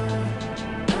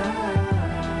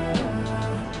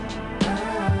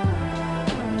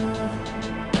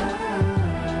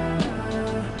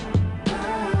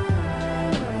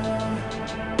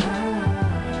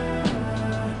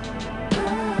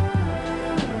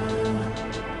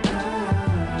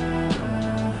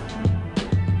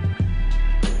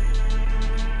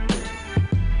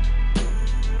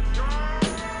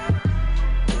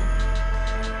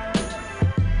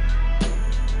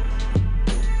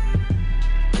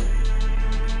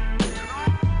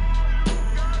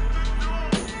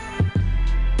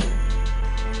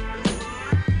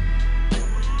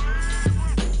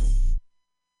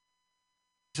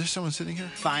 Is there someone sitting here?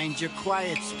 Find your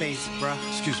quiet space, bruh.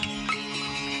 Excuse me.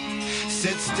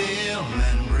 Sit still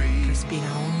and breathe.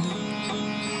 Respira hondo.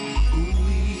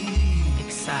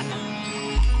 Exhala.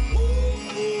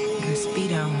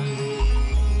 Respira hondo.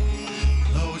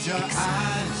 Close your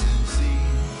eyes and see.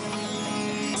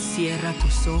 Cierra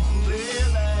tus ojos.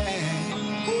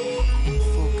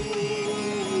 Enfócate.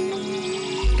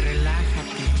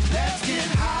 Relájate. Let's get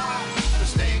high.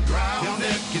 Let's stay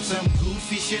grounded. Get some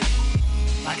goofy shit.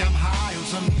 Like I'm high on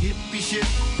some hippie shit.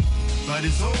 But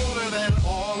it's older than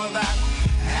all of that.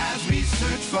 As we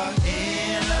search for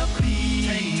inner peace.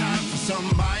 Take time for some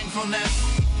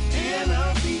mindfulness.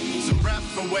 Inner peace. Some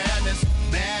breath awareness.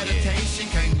 Meditation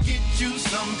can get you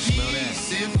some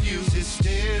peace if you sit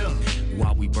still.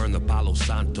 While we burn the Palo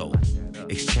Santo,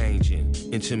 exchanging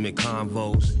intimate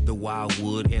convos, the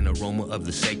wildwood and aroma of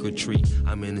the sacred tree.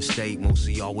 I'm in a state most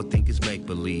of y'all would think is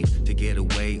make-believe, to get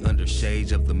away under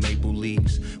shades of the maple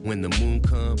leaves. When the moon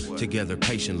comes, together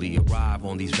patiently arrive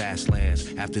on these vast lands.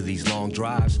 After these long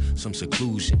drives, some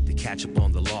seclusion to catch up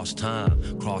on the lost time.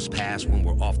 Cross paths when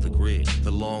we're off the grid.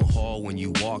 The long haul when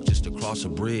you walk just across a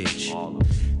bridge.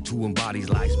 Two embodies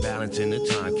life's balance in a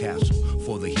time capsule.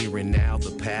 For the here and now,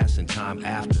 the past and time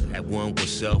after. At one with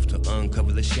self to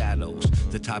uncover the shadows.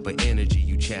 The type of energy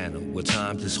you channel. With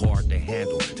times it's hard to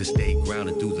handle. To stay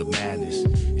grounded through the madness.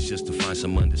 It's just to find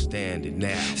some understanding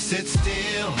now. Sit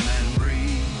still and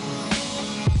breathe.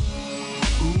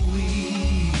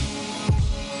 Ooh-wee.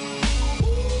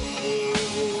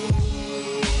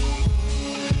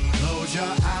 Close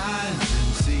your eyes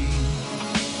and see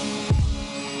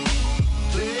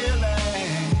clearly.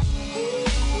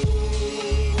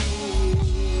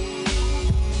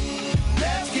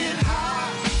 Let's get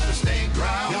high. Let's stay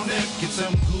grounded. Get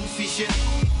some goofy shit.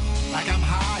 Like I'm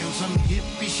high on some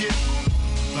hippie shit.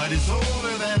 But it's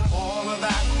older than all of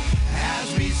that.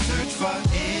 As we search for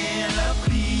inner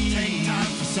peace. Take time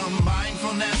for some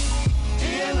mindfulness.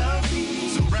 Inner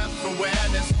peace. Some breath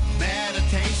awareness.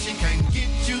 Meditation can get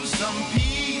you some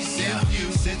peace if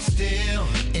you sit still.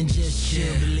 And just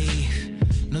chill,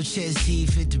 believe. No chest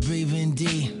heat, fit to breathe in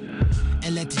deep.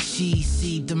 And let the chi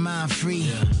seep the mind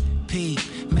free. Peak,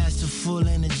 masterful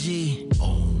energy.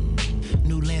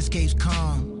 New landscapes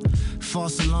calm.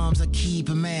 False alarms I keep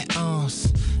them at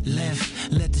arms.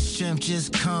 Left, let the strength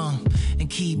just come. And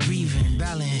keep breathing,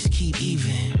 balance, keep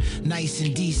even. Nice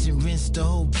and decent, rinse the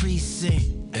whole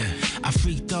precinct. I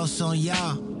freak thoughts on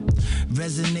y'all.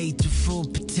 Resonate to full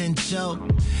potential.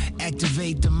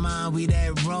 Activate the mind, we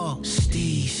that raw.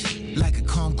 Steez, like a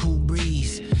calm, cool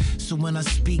breeze. So when I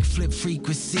speak, flip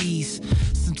frequencies.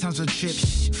 Sometimes I trip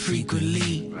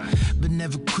frequently. But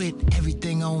never quit,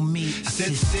 everything on me. I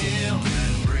sit still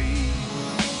and breathe.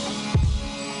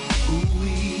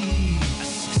 Ooh-wee. I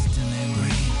sit still and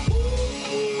breathe.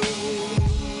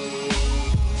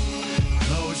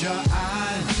 Close your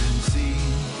eyes and see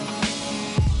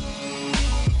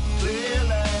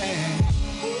clearly.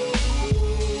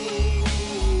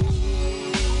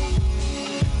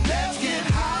 Let's get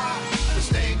high. Let's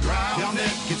stay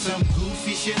grounded. Get some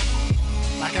goofy shit.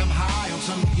 Like I'm high on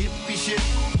some hippie shit.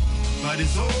 But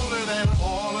it's older than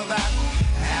all of that.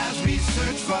 As we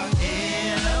search for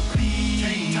inner peace.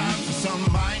 Take time for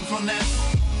some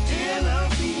mindfulness. Inner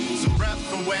peace. Some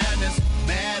breath awareness.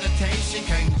 Meditation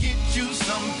can get you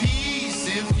some peace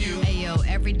if you. Ayo,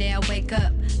 every day I wake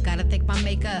up, Gotta thank my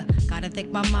maker, gotta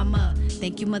thank my mama.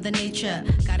 Thank you, Mother Nature.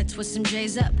 Gotta twist some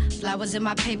J's up, flowers in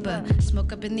my paper.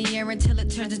 Smoke up in the air until it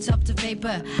turns itself to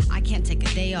vapor. I can't take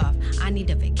a day off, I need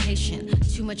a vacation.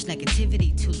 Too much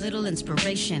negativity, too little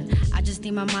inspiration. I just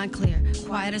need my mind clear,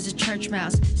 quiet as a church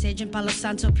mouse. Sage and Palo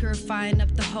Santo purifying up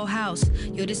the whole house.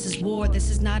 Yo, this is war, this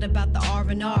is not about the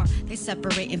R&R. They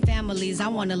separating families, I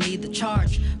wanna lead the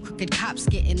charge. Crooked cops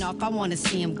getting off, I wanna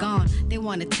see them gone. They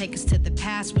wanna take us to the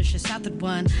past, wish us out the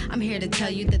one. I'm here to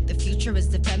tell you that the future is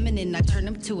the feminine. I turned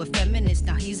him to a feminist,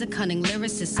 now he's a cunning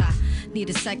lyricist. I need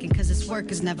a second cause this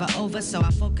work is never over. So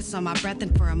I focus on my breath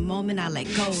and for a moment I let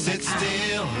go. Sit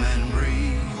still and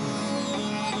breathe.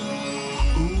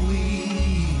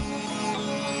 Ooh-wee.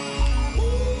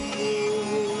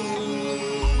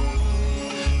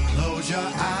 Close your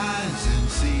eyes and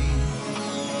see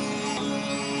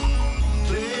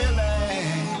clearly.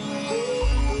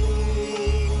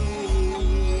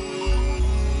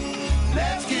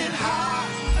 Let's get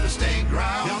high to stay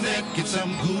grounded. Get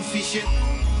some goofy shit,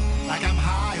 like I'm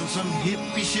high on some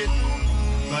hippie shit.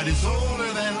 But it's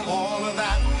older than all of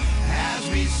that as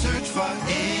we search for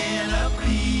inner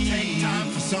peace. Take time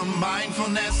for some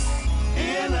mindfulness,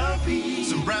 inner peace.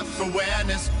 Some breath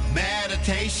awareness,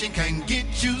 meditation can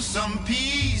get you some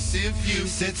peace if you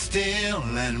sit still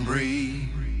and breathe.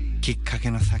 きっかけ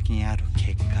の先にある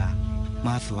結果、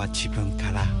まずは自分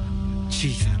から小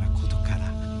さなことか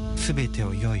ら全て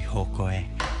を良い方向へ、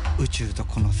宇宙と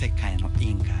この世界の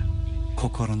因果、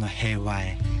心の平和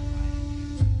へ。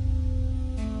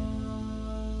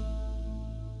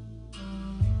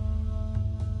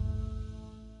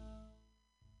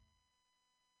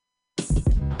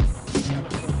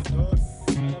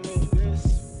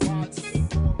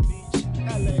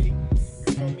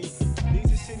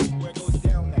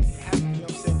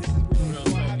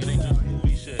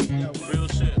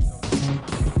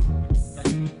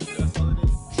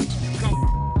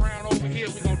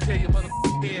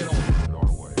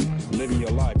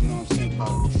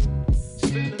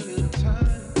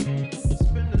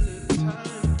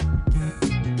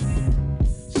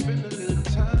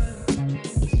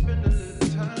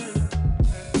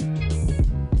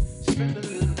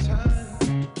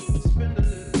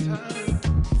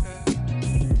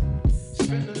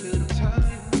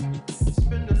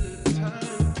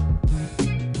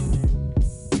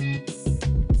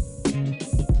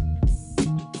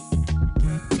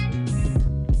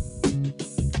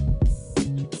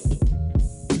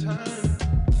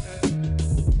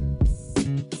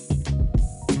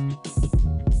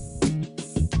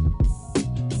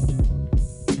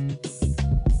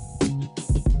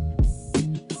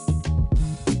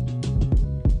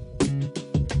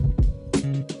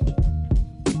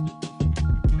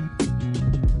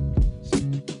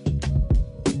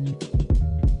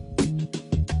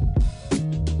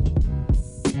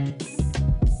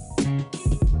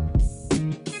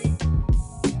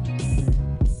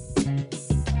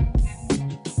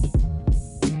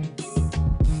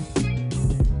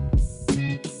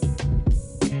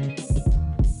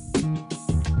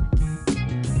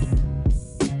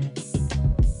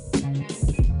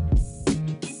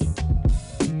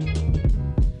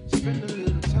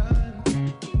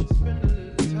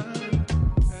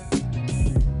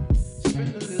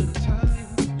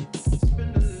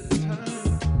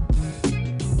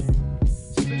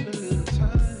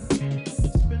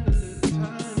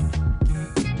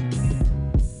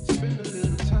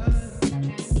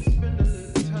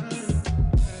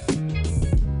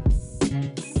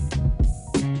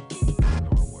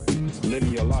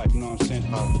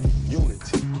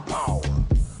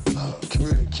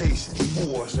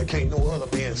Can't no other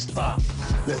man stop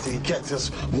unless he catch us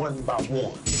one by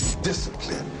one.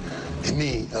 Discipline. To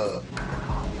me,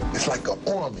 it's like an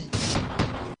army.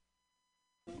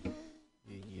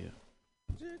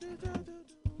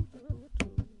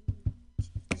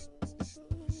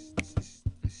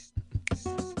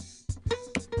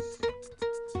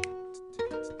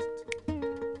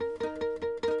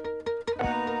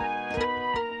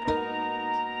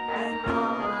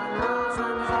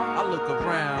 I look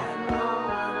around.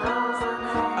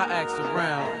 I ask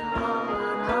around.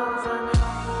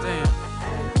 Damn.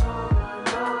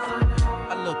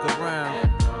 I look around.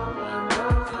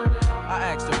 I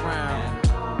ask around.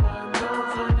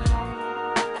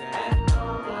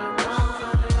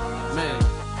 Man,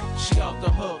 she off the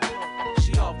hook.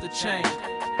 She off the chain.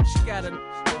 She got a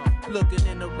looking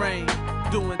in the rain,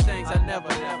 doing things I never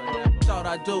thought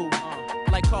I'd do.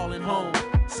 Like calling home,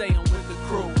 saying with the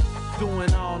crew,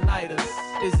 doing all-nighters.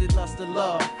 Is it lust or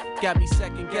love? Got me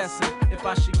second guessing if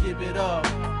I should give it up.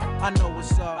 I know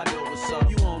what's up.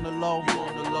 You on the low.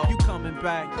 You coming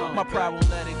back. My pride won't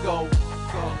let it go.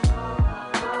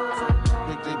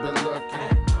 Big D been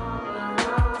looking.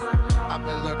 I've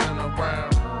been looking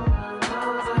around.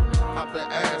 I've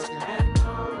been asking.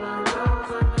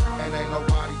 And ain't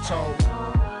nobody told.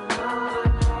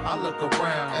 I look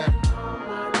around and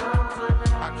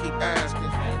I keep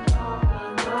asking.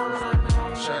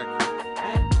 Check.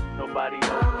 Nobody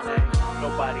knows the name.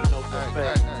 Nobody knows the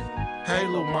face. Hey,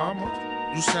 little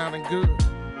mama, you sounding good.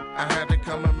 I had to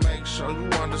come and make sure you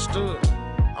understood.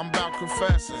 I'm about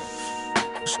confessing,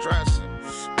 stressing.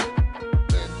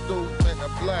 Been through, been a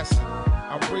blessing.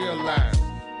 I realize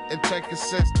it takes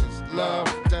assistance, love,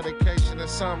 dedication, and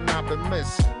something I've been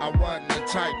missing. I wasn't the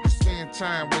type to spend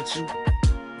time with you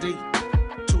deep,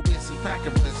 too busy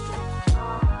packing pistols.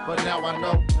 But now I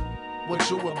know what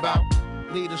you about.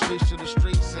 Lead the streets to the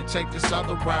streets and take this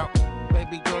other route.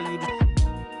 Baby girl, you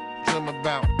dream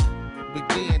about.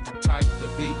 Begin to type the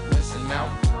beat, missing out.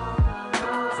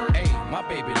 Hey, my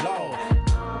baby lost.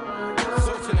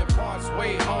 Searching in parts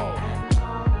way off.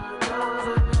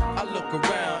 I look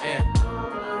around and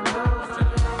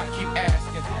I keep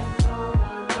asking.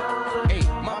 Hey,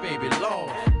 my baby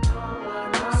lost.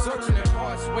 Searching in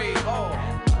parts way off.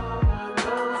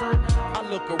 I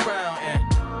look around and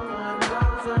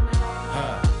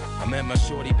I met my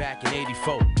shorty back in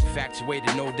 84.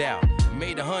 Infatuated, no doubt.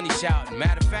 Made the honey shout.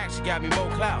 Matter of fact, she got me more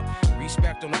clout.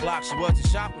 Respect on the block, she wasn't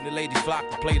shop when the ladies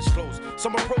flocked to play this close.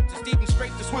 Some approached even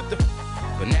straight this with the.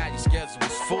 But now your schedule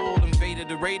was full, invaded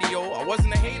the radio. I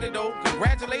wasn't a hater though.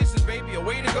 Congratulations, baby, a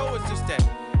way to go. It's just that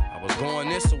I was going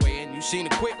this way and you seen a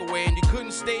quicker way and you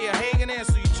couldn't stay hanging there,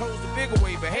 so you chose the bigger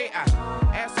way. But hey, I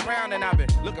asked around and I've been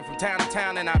looking from town to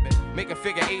town and I've been making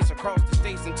figure eights across the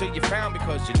states until you found,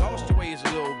 because you lost your ways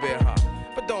a little bit, huh?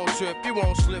 But don't trip, you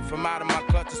won't slip from out of my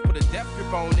clutches. Put a death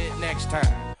grip on it next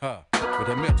time, huh? With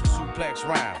a mental suplex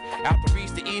rhyme. Out the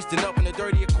reach, the east, and up in the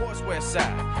dirty, of course, west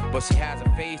side. But she has a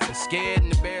face and scared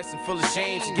and embarrassed and full of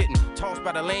shame. She's getting tossed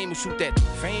by the lame who shoot that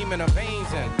fame in her veins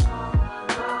and.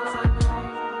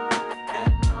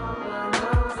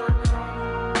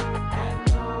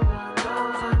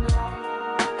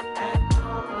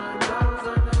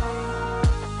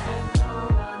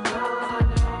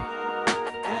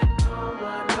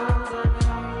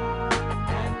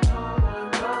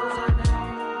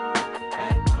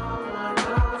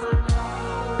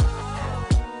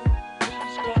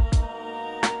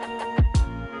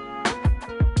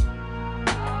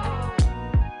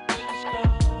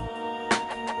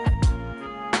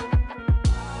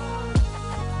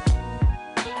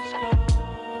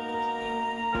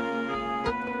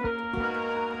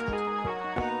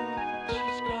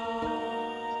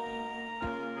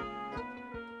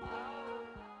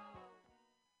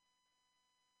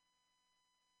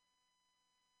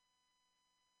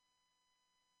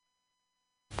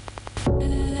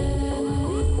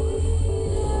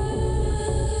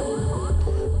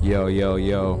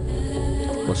 Yo,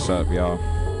 what's up, y'all?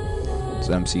 It's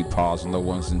MC Pause on the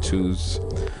ones and twos.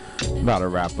 About to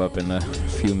wrap up in a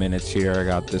few minutes here. I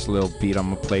got this little beat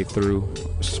I'm gonna play through.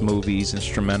 Smoothies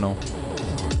instrumental.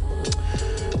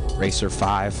 Racer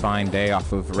 5, Fine Day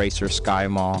off of Racer Sky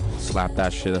Mall. Slap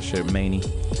that shit many.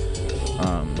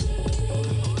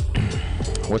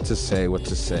 What to say?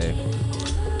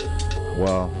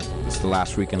 Well, it's the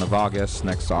last weekend of August.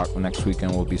 Next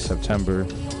weekend will be September.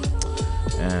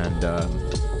 And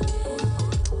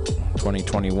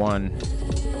 2021,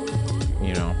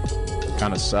 you know,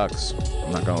 kind of sucks.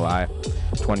 I'm not gonna lie.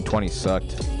 2020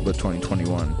 sucked, but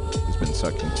 2021 has been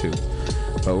sucking too.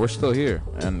 But we're still here,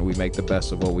 and we make the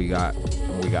best of what we got.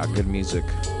 We got good music.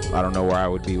 I don't know where I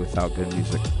would be without good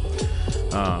music.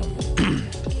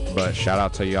 But shout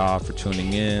out to y'all for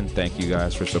tuning in. Thank you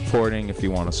guys for supporting. If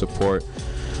you want to support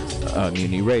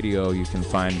MutinyRadio, you can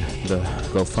find the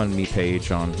GoFundMe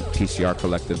page on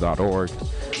pcrcollective.org.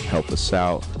 Help us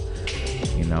out,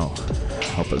 you know,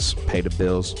 help us pay the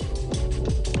bills.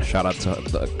 Shout out to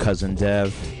the cousin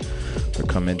Dev for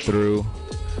coming through.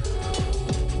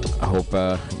 I hope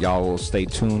y'all will stay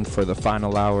tuned for the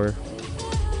final hour.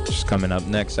 Just coming up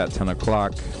next at 10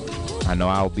 o'clock. I know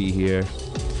I'll be here.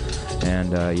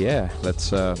 And yeah,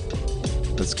 let's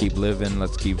keep living,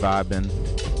 let's keep vibing,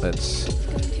 let's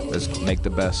make the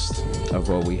best of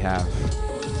what we have.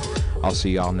 I'll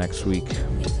see y'all next week.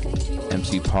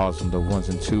 MC Pause and the ones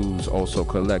and twos, also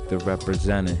collective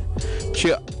representing.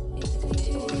 Cheer.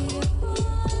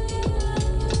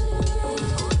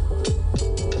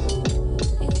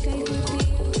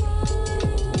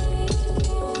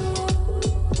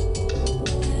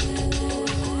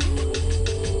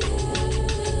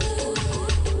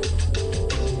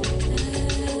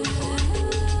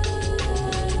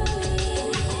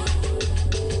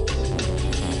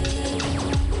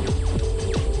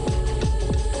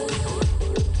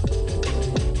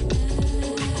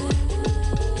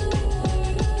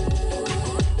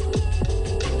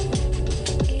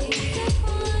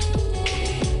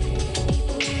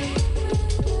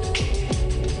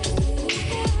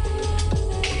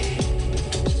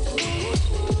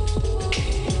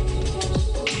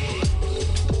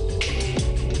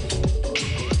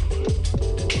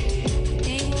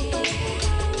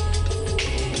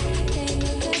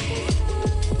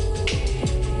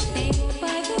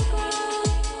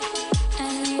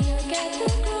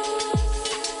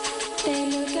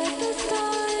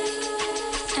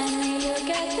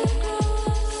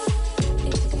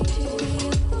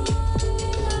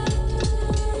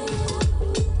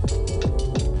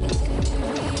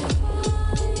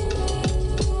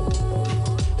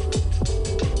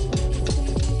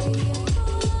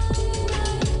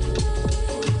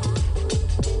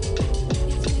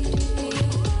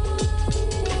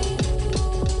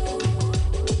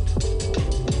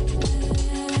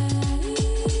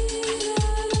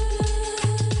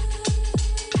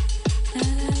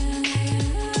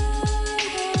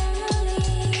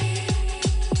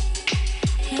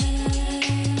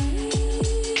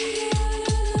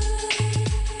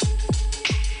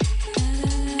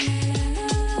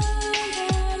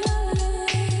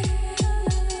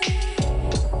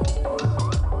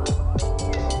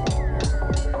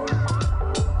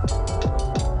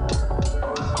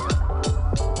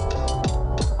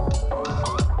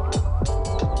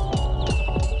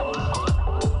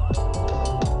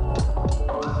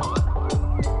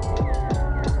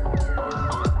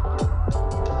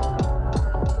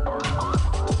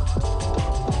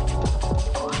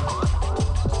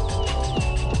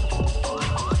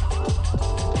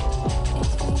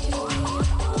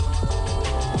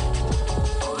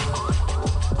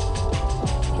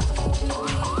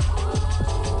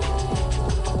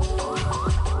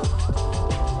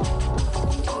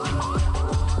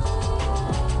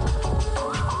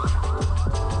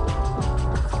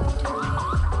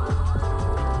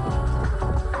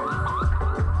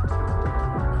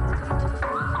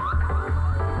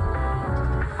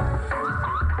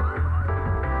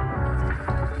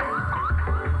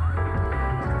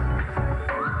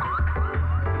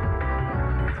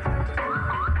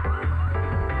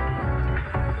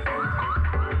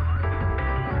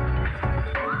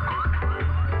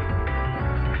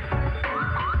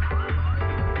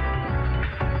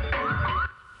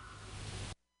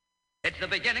 the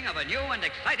beginning of a new and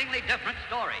excitingly different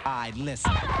story. I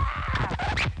listen.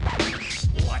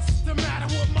 What's the matter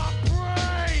with my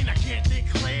brain? I can't think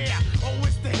clear. Oh,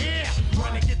 it's the hair.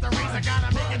 Run to get the razor,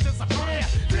 gotta make it disappear.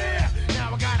 There,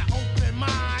 now I got an open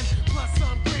mind. Plus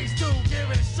some breeze too, give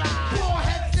it a shot. Four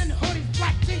heads and hoodies,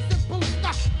 black jeans and boots.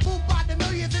 Moved by the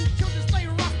millions and children stay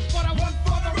rough. But I want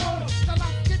for the road. The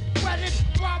life get wetted.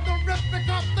 Rob the rip, the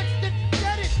conflicts get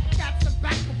deaded. Got some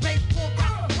back for baseball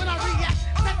bats. When I react,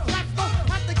 that tracks go.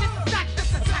 Have to get stacked.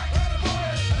 This attack.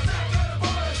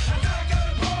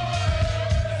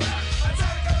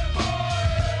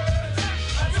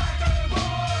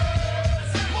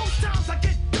 Most times I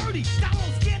get dirty. Down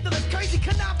on scandalous, crazy,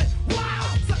 conniving.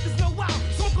 Wow, suckers know wow.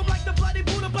 Smoke 'em like the bloody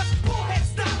Buddha, but bullhead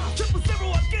style. 000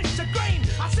 against your grain.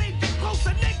 I saved it close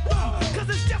and nick them. Cause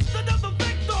it's just another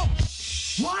victim.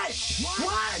 What?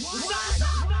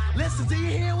 Listen, do you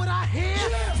hear what I hear?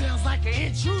 Sounds like an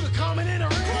intruder coming in the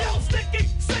ring. Yo, sticky,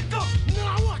 sick 'em. No,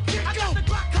 I want kick 'em. I got the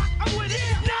Glock cock, I'm with it.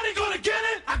 Now they gonna get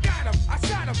it. I got him, I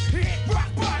shot him, he hit rock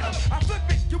bottom. I flip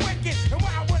it, you wake it, and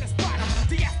why I wanna spot him.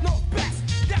 DS knows best,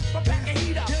 that's my pack of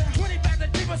heater. 20 bags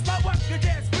of deeper, slow up your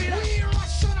dead speeder. We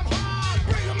rush on them hard,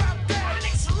 bring them out dead.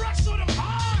 Rush on them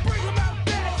hard, bring them out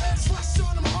dead. Rush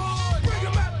on them hard, bring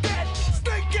them out dead.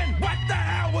 Stinking, what the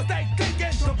hell was they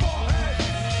thinking? The ball head.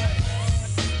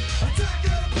 Attack the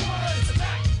boys,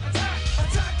 attack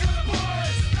the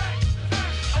boys,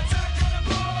 attack the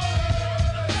boys,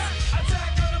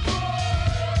 attack the boys.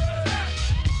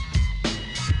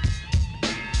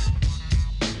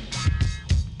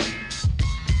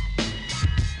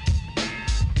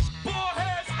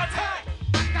 Bullheads, attack!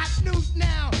 I got news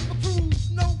now, the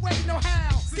crews, no way, no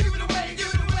how. Give it away,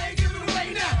 give it away, give it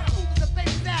away now. Move the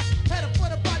face dash, headed for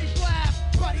the body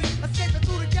blast. Buddy, escaping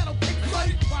through the ghetto, pick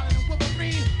bloody. Wildin' a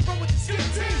Wolverine, from with the skip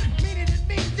team. Meaning it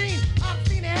mean Dean, I've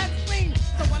seen it, had clean.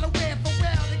 So well aware for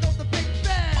well, they go the big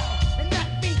bell. And that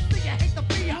means see you hate the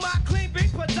beer. My clean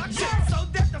beat production, so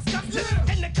they're disgusting.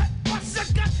 In the cut, bust your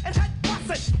gut and head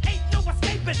bustin'. Ain't no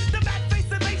escaping, the mad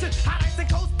face elation. Hot ice and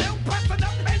cold still pressing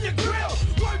up in your grill.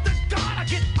 Word to God, I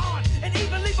get on and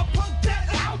even leave a punk dead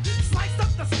out. Slice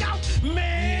up the scout,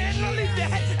 man, I'll leave your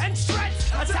head and shreds.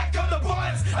 Attack of the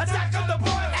boys, attack of the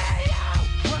boys. Hey yo,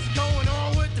 what's going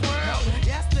on with the world?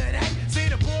 Yesterday, see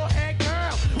the bullhead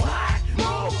girl. What?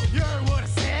 Move! You heard what I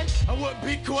said? I wouldn't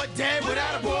be caught dead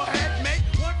without a bullhead, mate.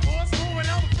 One force moving,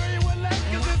 I'll fill you with lead.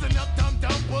 Cause there's enough dumb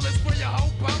bullets for your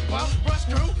whole bump. Rush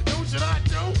crew, do what should I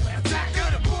do? Attack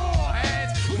of the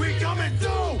bullheads, we coming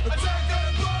through. Attack of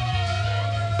the boys,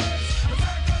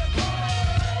 attack of the boys,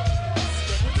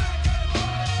 attack of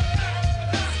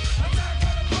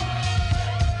the boys, attack of the boys,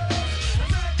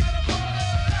 attack of the boys,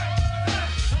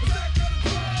 attack of the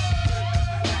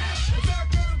boys,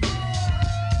 attack of the boys.